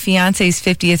 my fiance's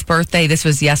 50th birthday, this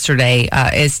was yesterday,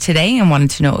 is today, and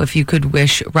wanted to know if you could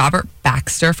wish Robert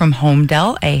Baxter from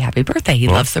Homedale a happy birthday. He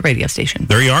loves the radio station.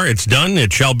 There you are. It's done.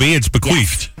 It shall be. It's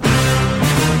bequeathed.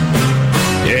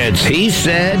 It's He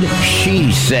Said,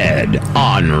 She Said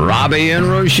on Robby and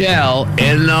Rochelle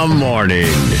in the morning.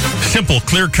 Simple,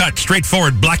 clear-cut,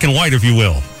 straightforward, black and white, if you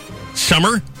will.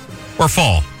 Summer or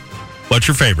fall? What's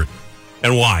your favorite?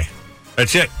 And why?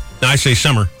 That's it. Now, I say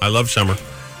summer. I love summer.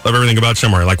 Love everything about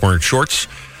summer. I like wearing shorts.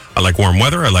 I like warm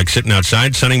weather. I like sitting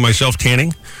outside, sunning myself,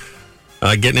 tanning.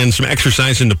 Getting in some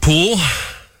exercise in the pool.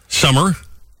 Summer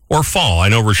or fall? I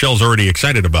know Rochelle's already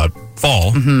excited about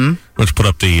fall. Mm-hmm. Let's put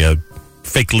up the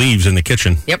fake leaves in the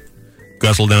kitchen. Yep.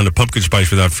 Guzzle down to pumpkin spice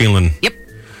without feeling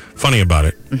funny about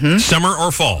it. Mm-hmm. Summer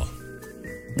or fall?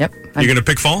 Yep. You're going to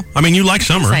pick fall? I mean, you like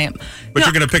summer, Yes, I am. but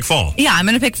you're going to pick fall. Yeah, I'm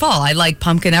going to pick fall. I like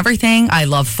pumpkin everything. I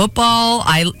love football.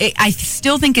 I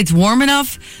still think it's warm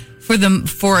enough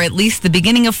for at least the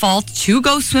beginning of fall to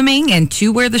go swimming and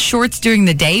to wear the shorts during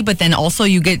the day, but then also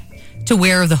you get to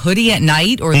wear the hoodie at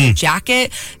night or the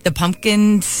jacket. The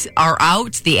pumpkins are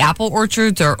out. The apple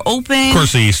orchards are open. Of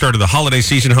course, the start of the holiday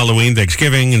season, Halloween,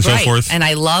 Thanksgiving, and so forth. And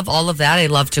I love all of that. I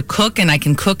love to cook, and I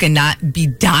can cook and not be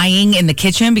dying in the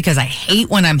kitchen because I hate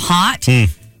when I'm hot.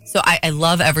 So I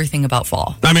love everything about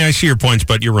fall. I mean, I see your points,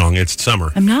 but you're wrong. It's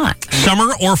summer. I'm not.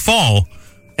 Summer or fall,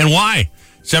 and why?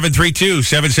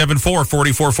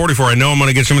 732-774-4444. I know I'm going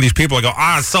to get some of these people. I go,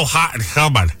 it's so hot and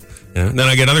humid. Yeah. Then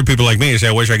I get other people like me who say,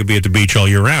 I wish I could be at the beach all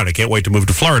year round. I can't wait to move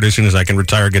to Florida as soon as I can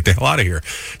retire, get the hell out of here.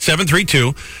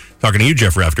 732, talking to you,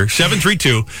 Jeff Rafter,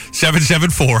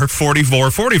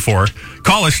 732-774-4444.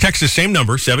 Call us, text the same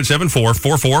number,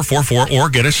 774-4444, or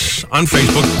get us on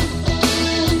Facebook.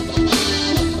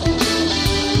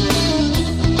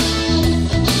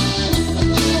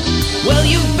 Well,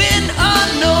 you've been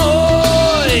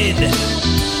annoyed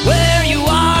where you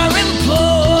are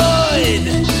employed.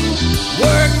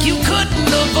 Work you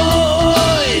couldn't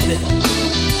avoid.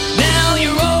 Now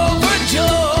you're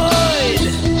overjoyed.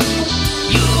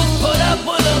 You've put up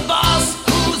with a boss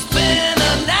who's been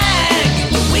a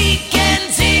nag. The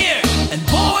weekend's here, and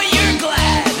boy, you're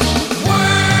glad.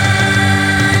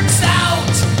 Work's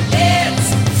out,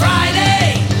 it's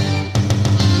Friday.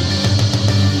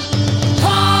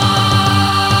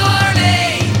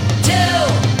 Party till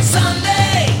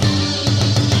Sunday.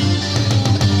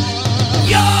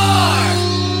 You're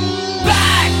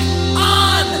back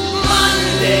on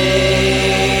Monday.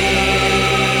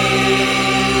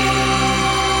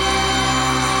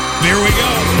 There we go.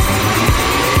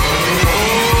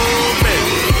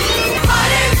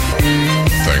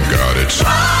 Thank God it's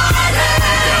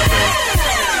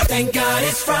Thank God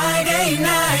it's Friday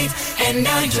night, and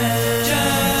I just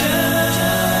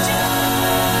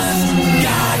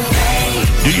got paid.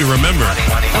 Do you remember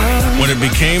when it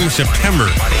became September?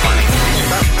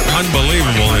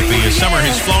 Unbelievable that the summer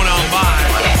has flown on by.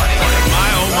 My,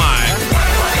 oh my.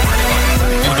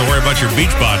 You don't have to worry about your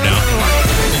beach bod now.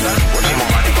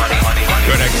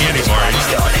 Go to that candy bar.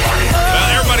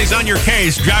 Well, everybody's on your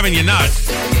case, driving you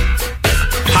nuts.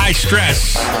 High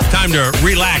stress. Time to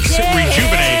relax,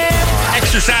 rejuvenate,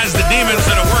 exercise the demons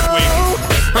of the work week.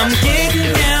 There's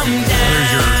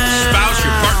your spouse,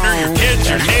 your partner, your kids,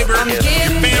 your neighbor, your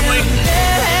family.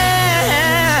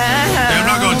 I'm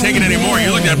not going to take it anymore.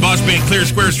 You look at that boss being clear,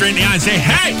 square, straight in the eye and say,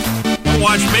 hey, don't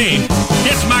watch me.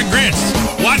 It's my grits.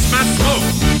 Watch my smoke.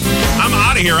 I'm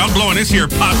out of here. I'm blowing this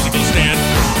here popsicle stand.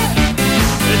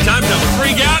 It's time to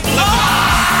freak out.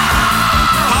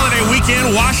 Holiday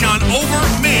weekend wash on over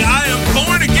me. I am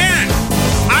born again.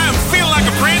 I am feeling like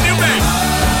a brand new man.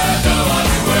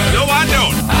 No, I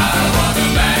don't.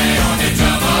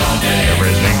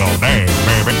 Every single day,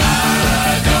 baby.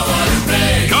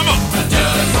 Come on.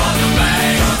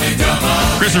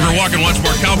 Christopher Walken wants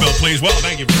more cowbell, please. Well,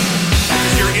 thank you.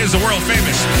 This here is the world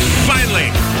famous,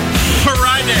 finally,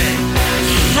 Friday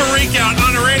freak out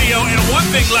on the radio, and one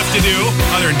thing left to do,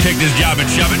 other than take this job and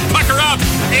shove it, pucker up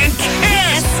and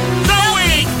kiss the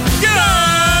week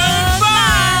goodbye.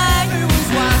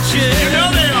 You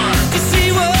know they are. To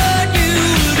see what you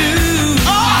do.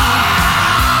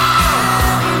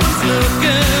 I was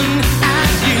looking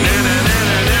at you.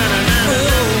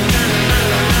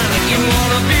 You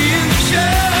wanna be in the show?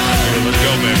 Let's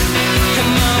go, baby.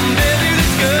 Come on, baby,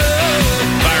 let's go.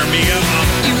 Fire me up.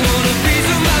 You want a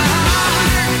piece of my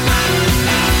heart?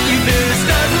 You better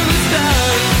start from the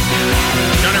start.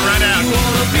 Turn it right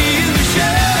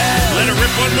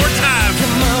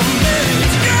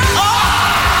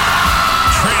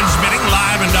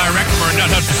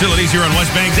Hut Facilities here on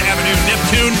West Banks Avenue,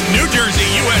 Neptune, New Jersey,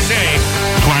 USA.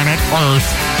 Planet Earth.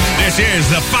 This is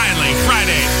the Finally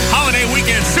Friday holiday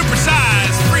weekend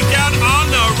supersize freak out on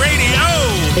the radio.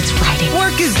 It's Friday.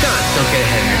 Work is done. Don't get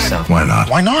ahead of yourself. Why not?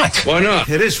 Why not? Why not?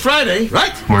 It is Friday,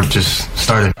 right? Work just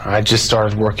started. I just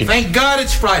started working. Thank God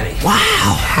it's Friday.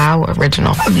 Wow. How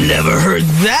original. I've never heard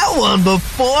that one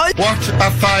before. What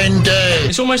a fine day.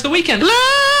 It's almost the weekend.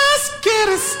 Let's get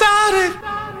it started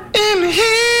in here.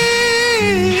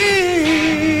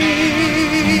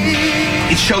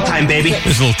 It's showtime, baby.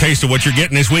 This little taste of what you're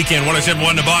getting this weekend.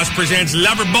 107.1 The Boss presents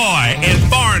Loverboy and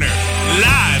Foreigner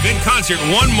live in concert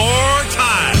one more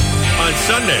time on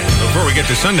Sunday. Before we get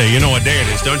to Sunday, you know what day it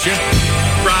is, don't you?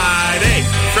 Friday,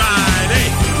 Friday,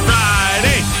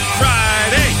 Friday,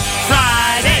 Friday,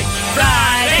 Friday,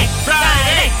 Friday,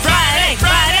 Friday, Friday,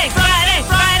 Friday, Friday,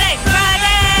 Friday,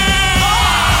 Friday.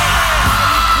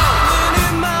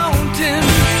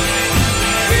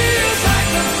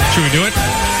 Should we do it?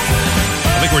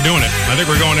 I think we're doing it. I think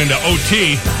we're going into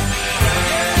OT. A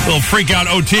little freak out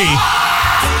OT.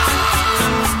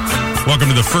 Welcome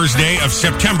to the first day of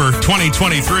September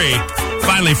 2023.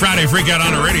 Finally, Friday freak out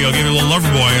on the radio. Give you a little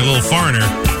Loverboy and a little Foreigner.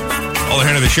 All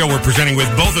ahead of the show, we're presenting with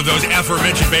both of those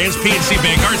aforementioned bands, PNC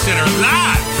Bank Arts Center,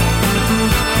 live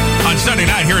on Sunday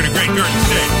night here in the Great Garden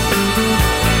State.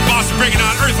 Boston bringing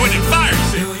on Earth, Wind, and Fire.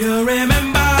 Do you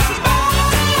remember?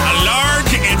 A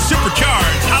large and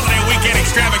supercharged holiday weekend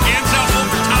extravaganza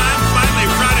overtime. Finally,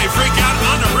 Friday freak out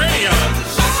on the radio.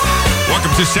 Welcome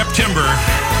to September.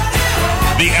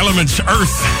 The elements,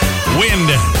 earth, wind,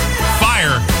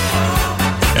 fire.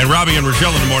 And Robby and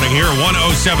Rochelle in the morning here,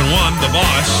 1071, The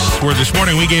Boss, where this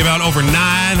morning we gave out over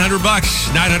 $900,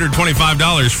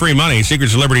 $925 free money. Secret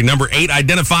celebrity number 8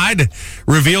 identified,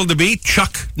 revealed to be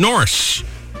Chuck Norris.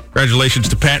 Congratulations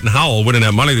to Pat and Howell winning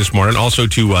that money this morning. Also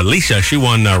to Lisa. She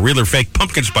won Real or Fake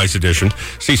Pumpkin Spice Edition.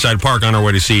 Seaside Park on her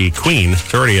way to see Queen.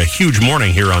 It's already a huge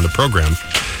morning here on the program.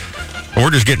 And we're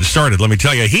just getting started. Let me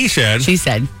tell you, he said. She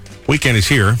said. Weekend is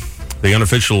here. The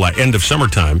unofficial end of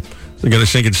summertime. We're going to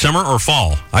think it's summer or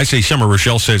fall. I say summer.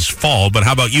 Rochelle says fall. But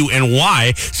how about you and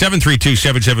why?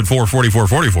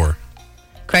 732-774-4444.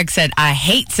 Craig said, I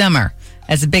hate summer.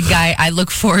 As a big guy, I look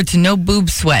forward to no boob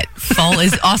sweat. Fall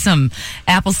is awesome.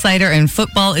 Apple cider and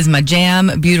football is my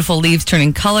jam. Beautiful leaves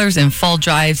turning colors and fall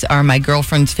drives are my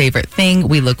girlfriend's favorite thing.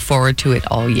 We look forward to it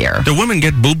all year. Do women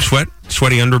get boob sweat?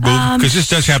 Sweaty under boob? Because this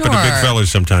does happen to big fellas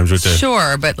sometimes. With the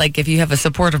Sure, but like if you have a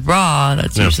supportive bra,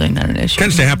 that's usually not an issue.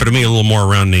 Tends to happen to me a little more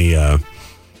around the,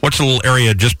 what's the little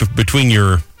area just between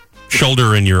your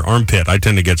shoulder and your armpit? I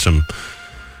tend to get some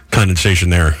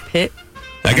condensation there. Pit?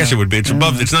 I guess it would be. It's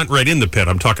above. It's not right in the pit.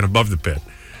 I'm talking above the pit.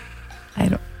 I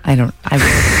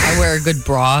wear a good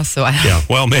bra, so I don't. Yeah,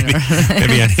 well, maybe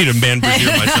I need a man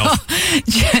brassiere myself.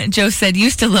 Joe said,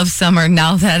 used to love summer.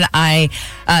 Now that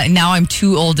now I'm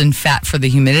too old and fat for the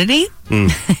humidity.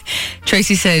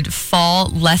 Tracy said, fall,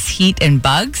 less heat and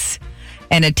bugs.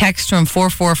 And a text from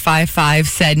 4455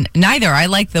 said, neither. I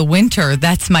like the winter.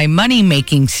 That's my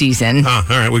money-making season. All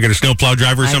right. We got a snowplow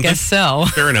driver or something? I guess so.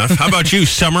 Fair enough. How about you,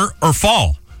 summer or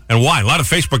fall? And why? A lot of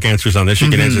Facebook answers on this. You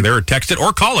can answer there or text it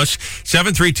or call us,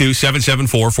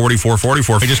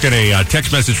 732-774-4444. I just got a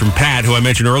text message from Pat, who I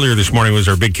mentioned earlier this morning was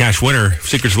our big cash winner,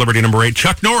 Secret Celebrity number 8,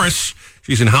 Chuck Norris.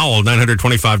 She's in Howell,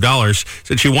 $925.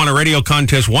 Said she won a radio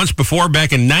contest once before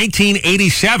back in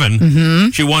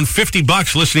 1987. She won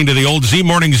 $50 listening to the old Z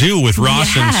Morning Zoo with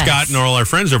Ross and Scott and all our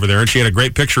friends over there. And she had a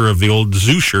great picture of the old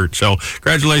zoo shirt. So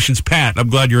congratulations, Pat. I'm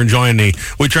glad you're enjoying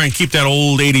we try and keep that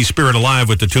old 80s spirit alive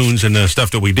with the tunes and the stuff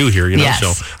that we do here, you know. Yes.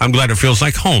 So I'm glad it feels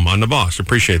like home on The Boss.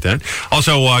 Appreciate that.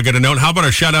 Also, I got a note. How about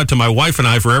a shout out to my wife and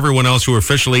I for everyone else who are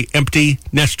officially empty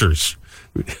nesters?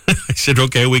 I said,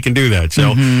 okay, we can do that.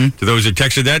 So to those that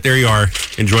texted that, there you are.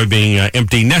 Enjoy being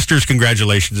empty nesters.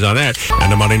 Congratulations on that.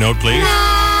 And a money note, please.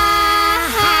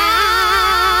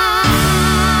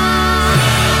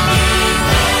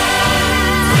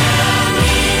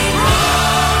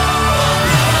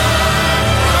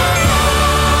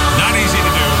 Not easy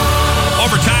to do.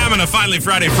 Overtime and a Finally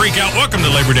Friday freak out. Welcome to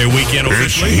Labor Day weekend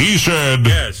officially. He said.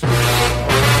 Yes.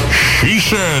 She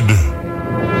said.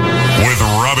 With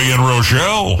Robby and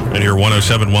Rochelle. And here,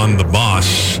 1071, The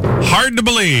Boss. Hard to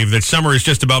believe that summer is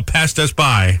just about passed us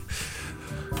by.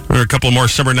 There are a couple more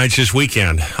summer nights this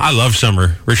weekend. I love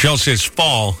summer. Rochelle says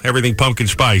fall, everything pumpkin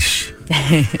spice.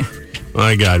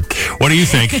 My God. What do you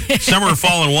think? Summer or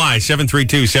fall and why?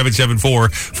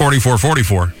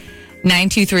 732-774-4444.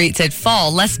 923 said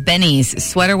fall, less bennies,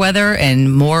 sweater weather,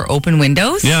 and more open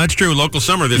windows. Yeah, that's true. Local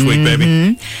summer this week,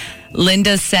 baby.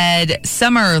 Linda said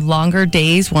summer, longer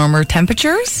days, warmer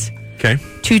temperatures. Okay.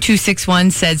 2261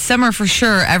 said, summer for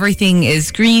sure. Everything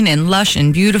is green and lush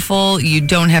and beautiful. You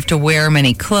don't have to wear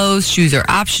many clothes. Shoes are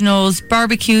optionals.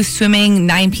 Barbecue, swimming,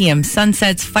 9 p.m.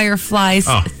 sunsets, fireflies,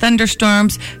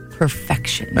 thunderstorms.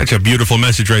 Perfection. That's a beautiful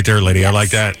message right there, lady. I like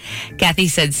that. Kathy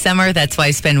said summer. That's why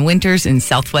I spend winters in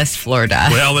Southwest Florida.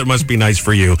 Well, it must be nice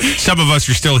for you. Some of us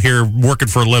are still here working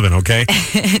for a living, okay?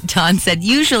 Don said,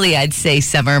 usually I'd say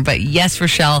summer, but yes,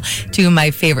 Rochelle, two of my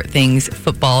favorite things,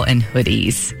 football and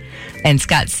hoodies. And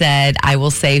Scott said, I will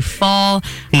say fall.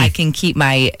 I can keep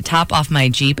my top off my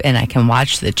Jeep and I can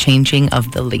watch the changing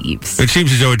of the leaves. It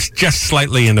seems as though it's just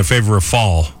slightly in the favor of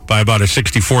fall by about a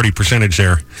 60-40 percentage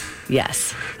there.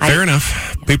 Yes. Fair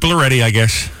enough. People are ready, I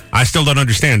guess. I still don't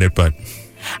understand it, but...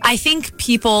 I think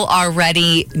people are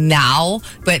ready now,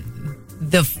 but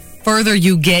the further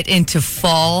you get into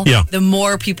fall, the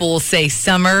more people will say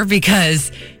summer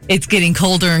because it's getting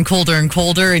colder and colder and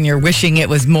colder and you're wishing it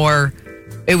was more...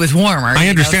 It was warmer. I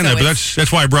understand that, but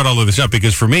that's why I brought all of this up,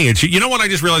 because for me, it's, you know what I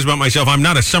just realized about myself? I'm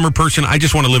not a summer person. I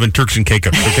just want to live in Turks and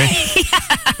Caicos, okay?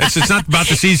 It's not about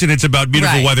the season. It's about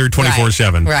beautiful weather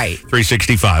 24/7. Right.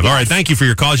 365. All right, thank you for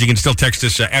your calls. You can still text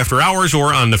us after hours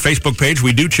or on the Facebook page.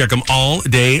 We do check them all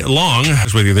day long. I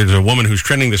was with you. There's a woman who's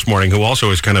trending this morning who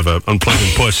also is kind of an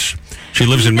unpleasant puss. She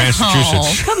lives in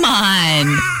Massachusetts. Oh, come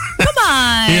on. Come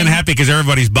on. She's unhappy because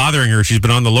everybody's bothering her. She's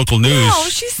been on the local news. No,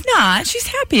 she's not. She's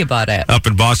happy about it. Up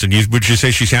in Boston. Would you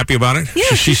say she's happy about it?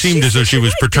 Yeah, she seemed as though she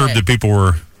was perturbed that people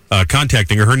were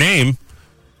contacting her. Her name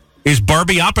is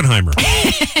Barbie Oppenheimer.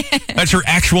 That's her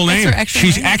actual name.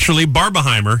 She's actually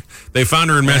Barbenheimer. They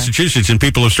found her in Massachusetts, and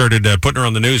people have started putting her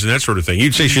on the news and that sort of thing.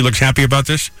 You'd say she looks happy about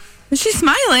this? She's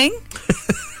smiling.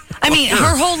 I mean,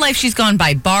 her whole life she's gone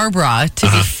by Barbara, to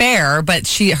be fair, but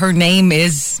her name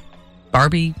is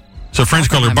Barbie. So friends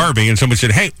call her Barbie, and someone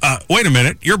said, hey, wait a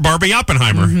minute, you're Barbie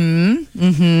Oppenheimer.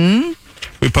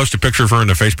 We posted a picture of her on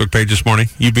the Facebook page this morning.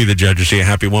 You be the judge to see a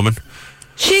happy woman.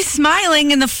 She's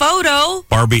smiling in the photo.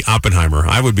 Barbie Oppenheimer.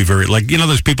 I would be very,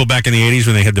 those people back in the 80s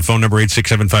when they had the phone number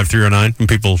 8675309, and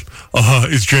people,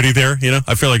 is Jetty there? You know,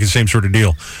 I feel like it's the same sort of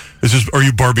deal. Are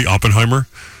you Barbie Oppenheimer?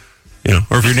 You know,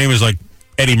 or if your name is like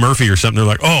Eddie Murphy or something, they're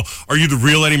like, oh, are you the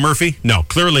real Eddie Murphy? No,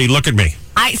 clearly, look at me.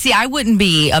 I wouldn't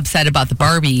be upset about the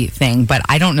Barbie thing, but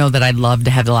I don't know that I'd love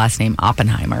to have the last name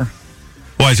Oppenheimer.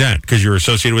 Why is that? Because you're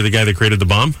associated with the guy that created the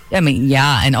bomb? I mean,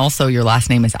 yeah, and also your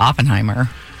last name is Oppenheimer.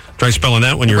 Try spelling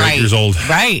that when you're 8 years old.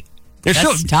 Right.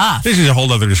 That's tough. This is a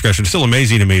whole other discussion. It's still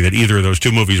amazing to me that either of those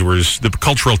two movies were the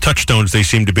cultural touchstones they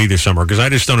seem to be this summer, because I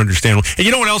just don't understand. And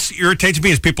you know what else irritates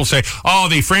me is people say, oh,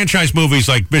 the franchise movies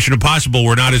like Mission Impossible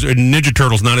were not as, Ninja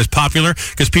Turtles not as popular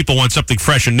because people want something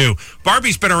fresh and new.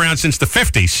 Barbie's been around since the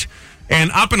 50s.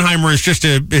 And Oppenheimer is just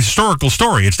a historical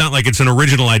story. It's not like it's an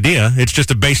original idea. It's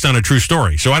just based on a true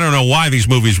story. So I don't know why these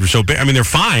movies were so big. I mean, they're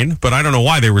fine, but I don't know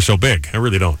why they were so big. I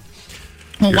really don't.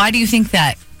 Well, why do you think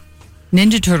that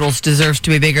Ninja Turtles deserves to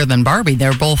be bigger than Barbie?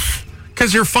 They're both...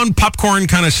 Because they're fun popcorn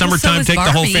kind of summertime, take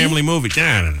the whole family movie.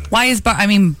 No. Why is Barbie... I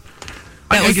mean,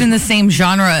 that was in the same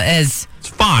genre as... It's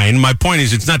fine. My point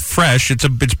is it's not fresh. It's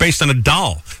based on a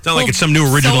doll. It's not like it's some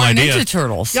new original idea. Ninja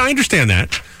Turtles. Yeah, I understand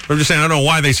that. But I'm just saying, I don't know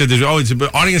why they said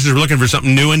audiences are looking for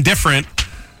something new and different.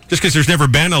 Just because there's never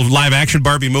been a live-action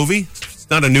Barbie movie. It's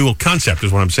not a new concept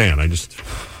is what I'm saying.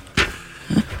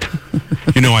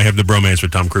 You know I have the bromance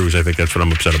with Tom Cruise. I think that's what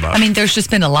I'm upset about. I mean, there's just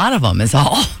been a lot of them is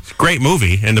all. It's a great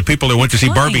movie. And the people that went to see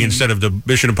Barbie instead of the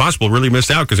Mission Impossible really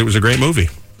missed out because it was a great movie.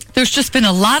 There's just been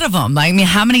a lot of them. I mean,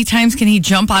 how many times can he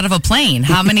jump out of a plane?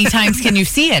 How many times can you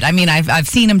see it? I mean, I've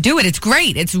seen him do it. It's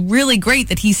great. It's really great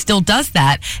that he still does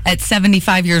that at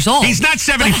 75 years old. He's not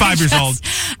 75 years old.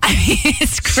 I mean,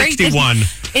 it's great. 61.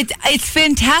 It's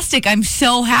fantastic. I'm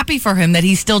so happy for him that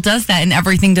he still does that and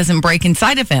everything doesn't break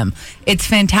inside of him. It's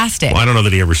fantastic. Well, I don't know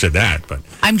that he ever said that, but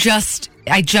I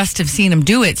just have seen him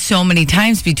do it so many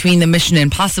times between the Mission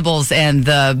Impossibles and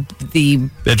the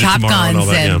Top Guns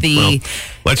and the... Well,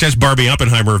 let's ask Barbie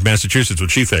Oppenheimer of Massachusetts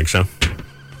what she thinks, huh?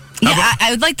 Yeah,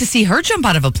 I would like to see her jump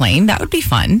out of a plane. That would be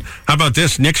fun. How about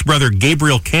this? Nick's brother,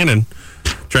 Gabriel Cannon,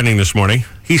 trending this morning.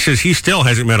 He says he still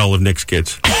hasn't met all of Nick's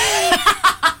kids.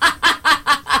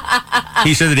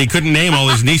 He said that he couldn't name all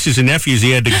his nieces and nephews. He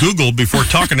had to Google before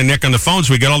talking to Nick on the phone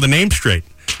so he got all the names straight.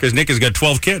 Because Nick has got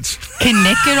 12 kids. Can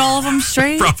Nick get all of them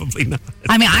straight? Probably not.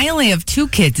 I mean, I only have 2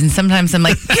 kids, and sometimes I'm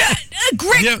like,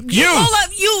 great,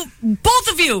 you,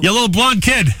 both of you. You little blonde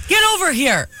kid. Get over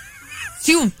here.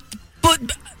 But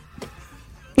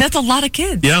that's a lot of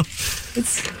kids. Yeah.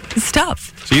 It's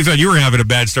tough. So you thought you were having a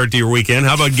bad start to your weekend.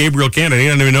 How about Gabriel Cannon? He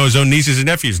doesn't even know his own nieces and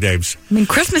nephews' names. I mean,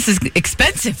 Christmas is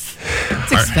expensive.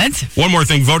 It's expensive. One more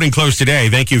thing, voting closed today.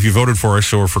 Thank you if you voted for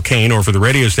us or for Kane or for the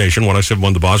radio station,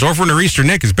 107.1 The Boss, or for Nor'easter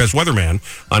Nick as best weatherman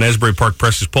on Asbury Park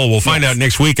Press's poll. We'll find out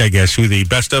next week, I guess, who the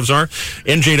best ofs are.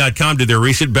 NJ.com did their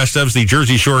recent best ofs, the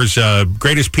Jersey Shore's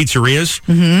greatest pizzerias.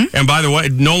 Mm-hmm. And by the way,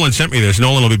 Nolan sent me this.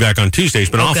 Nolan will be back on Tuesday. It's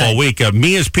been off all week.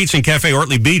 Mia's Pizza and Cafe,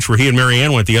 Ortley Beach, where he and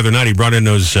Marianne went the other night. He brought in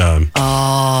those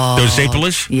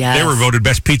Zapolas. Yes. They were voted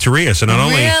best pizzeria. So not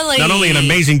only an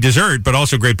amazing dessert, but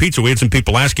also great pizza. We had some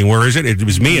people asking, where is it? It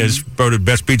was Mia's, voted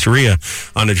best pizzeria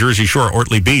on the Jersey Shore,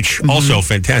 Ortley Beach. Mm-hmm. Also,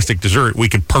 fantastic dessert. We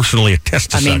could personally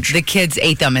attest to I mean, such. the kids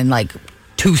ate them in like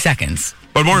 2 seconds.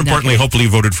 But more importantly, hopefully you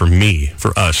voted for me,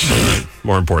 for us.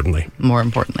 More importantly.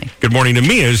 Good morning to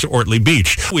Mia's, Ortley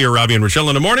Beach. We are Robby and Rochelle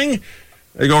in the morning.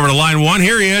 They go over to line one.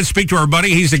 Here he is. Speak to our buddy.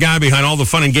 He's the guy behind all the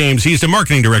fun and games. He's the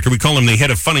marketing director. We call him the head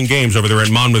of fun and games over there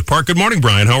at Monmouth Park. Good morning,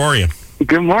 Brian. How are you?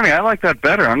 Good morning. I like that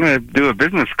better. I'm going to do a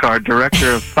business card,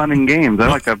 Director of Fun and Games. I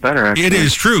like that better, actually. It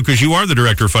is true, because you are the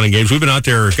Director of Fun and Games. We've been out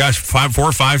there, 4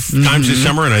 or 5 times this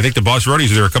summer, and I think the Boss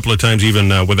Roadies are there a couple of times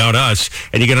even without us.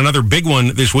 And you get another big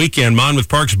one this weekend, Monmouth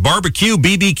Park's Barbecue,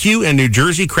 BBQ, and New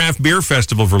Jersey Craft Beer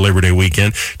Festival for Labor Day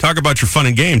weekend. Talk about your fun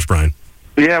and games, Brian.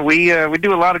 Yeah, we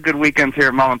do a lot of good weekends here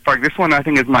at Monmouth Park. This one, I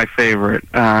think, is my favorite.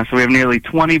 So we have nearly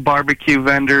 20 barbecue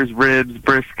vendors, ribs,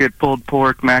 brisket, pulled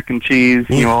pork, mac and cheese,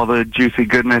 all the juicy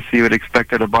goodness you would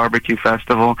expect at a barbecue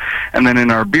festival. And then in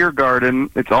our beer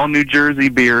garden, it's all New Jersey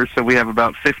beers. So we have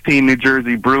about 15 New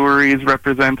Jersey breweries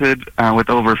represented with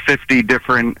over 50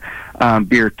 different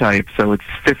beer types. So it's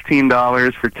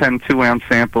 $15 for 10 2-ounce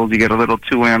samples. You get a little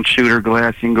 2-ounce shooter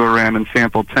glass. You can go around and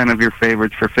sample 10 of your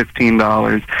favorites for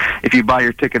 $15. If you buy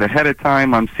your ticket ahead of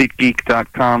time on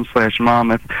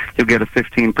SeatGeek.com/Monmouth, you'll get a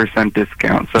 15%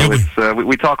 discount. So it's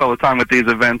we talk all the time with these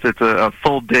events. It's a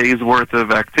full day's worth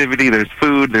of activity. There's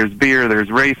food, there's beer,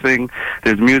 there's racing,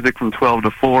 there's music from 12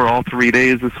 to 4 all 3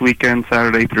 days this weekend,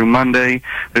 Saturday through Monday.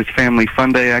 There's family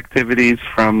fun day activities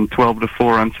from 12 to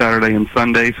 4 on Saturday and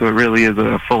Sunday. So it really is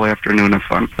a full afternoon of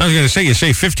fun. I was going to say, you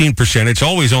say 15%. It's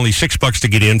always only $6 to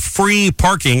get in. Free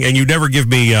parking, and you never give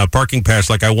me a parking pass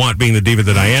like I want, being the diva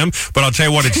that I am. But I'll tell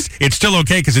you what, it's still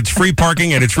okay because it's free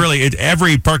parking, and it's really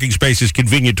every parking space is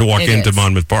convenient to walk into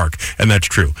Monmouth Park, and that's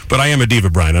true. But I am a diva,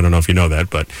 Brian. I don't know if you know that,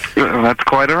 but that's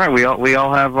quite all right. We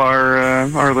all have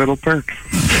our little perks.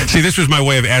 See, this was my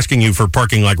way of asking you for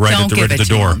parking, like right at the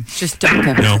door. Just don't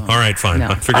give it No, to him. all right, fine.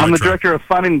 No. I'm the Director of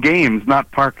Fun and Games,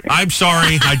 not parking. I'm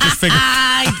sorry. I just figured.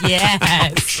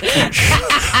 Yes.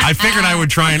 I figured I would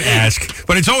try and ask,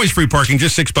 but it's always free parking,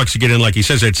 just $6 to get in, like he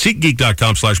says, at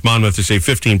SeatGeek.com/Monmouth to save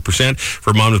 15%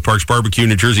 for Monmouth Park's Barbecue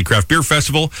New Jersey Craft Beer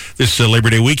Festival this Labor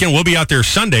Day weekend. We'll be out there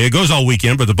Sunday. It goes all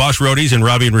weekend, but the Boss Roadies and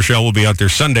Robby and Rochelle will be out there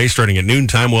Sunday starting at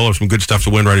noontime. We'll have some good stuff to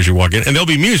win right as you walk in. And there'll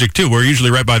be music, too. We're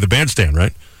usually right by the bandstand,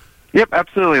 right? Yep,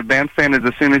 absolutely. A bandstand is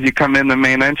as soon as you come in the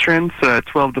main entrance,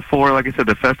 12 to 4. Like I said,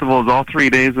 the festival is all 3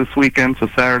 days this weekend, so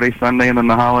Saturday, Sunday, and then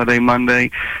the holiday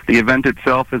Monday. The event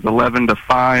itself is 11 to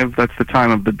 5. That's the time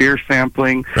of the beer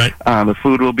sampling. Right. The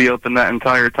food will be open that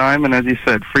entire time, and as you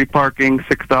said, free parking,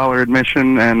 $6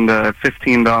 admission, and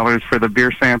 $15 for the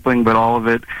beer sampling, but all of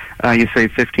it, you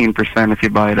save 15% if you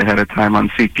buy it ahead of time on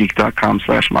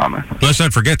SeatGeek.com/Monmouth. Let's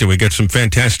not forget that we got some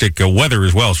fantastic weather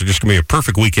as well, so just going to be a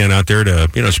perfect weekend out there to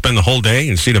spend the whole day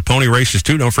and see the pony races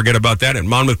too. Don't forget about that at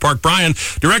Monmouth Park. Brian,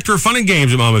 Director of Fun and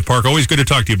Games at Monmouth Park. Always good to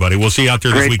talk to you, buddy. We'll see you out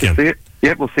there this weekend. Great to see you.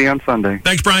 Yep, we'll see you on Sunday.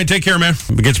 Thanks, Brian. Take care, man.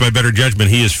 Against my better judgment,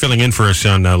 he is filling in for us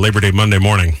on Labor Day Monday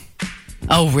morning.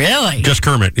 Oh, really? Just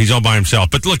Kermit. He's all by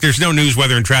himself. But look, there's no news,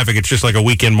 weather, and traffic. It's just like a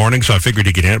weekend morning, so I figured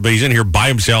he'd get in. But he's in here by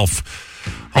himself.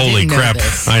 Holy crap.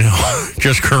 I know.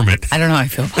 Just Kermit. I don't know how I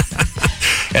feel about that.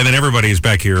 And then everybody is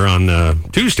back here on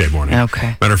Tuesday morning.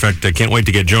 Okay. Matter of fact, I can't wait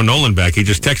to get Joe Nolan back. He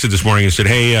just texted this morning and said,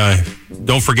 hey,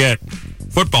 don't forget,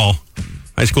 football,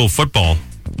 high school football.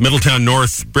 Middletown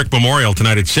North Brick Memorial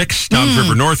tonight at 6. Toms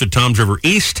River North at Toms River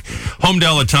East.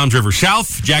 Homedale at Toms River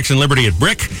South. Jackson Liberty at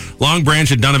Brick. Long Branch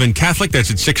at Donovan Catholic.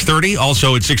 That's at 6:30.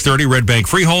 Also at 6:30, Red Bank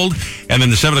Freehold. And then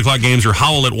the 7 o'clock games are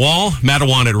Howell at Wall,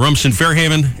 Matawan at Rumson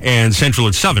Fairhaven, and Central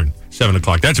at Southern. 7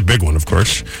 o'clock. That's a big one, of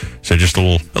course. So just a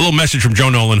little message from Joe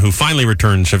Nolan, who finally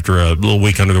returns after a little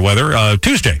week under the weather.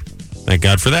 Tuesday. Thank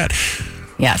God for that.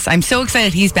 Yes, I'm so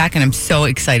excited he's back, and I'm so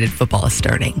excited football is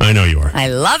starting. I know you are. I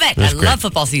love it. That's I great. love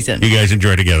football season. You guys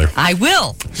enjoy together. I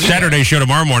will. Saturday show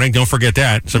tomorrow morning. Don't forget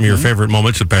that. Some of your favorite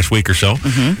moments the past week or so.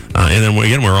 And then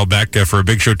we're all back for a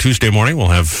big show Tuesday morning. We'll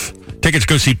have tickets to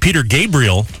go see Peter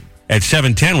Gabriel at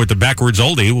 7:10 with the Backwards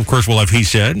Oldie. Of course, we'll have He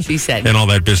Said. She Said. And all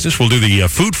that business. We'll do the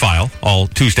food file all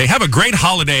Tuesday. Have a great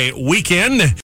holiday weekend.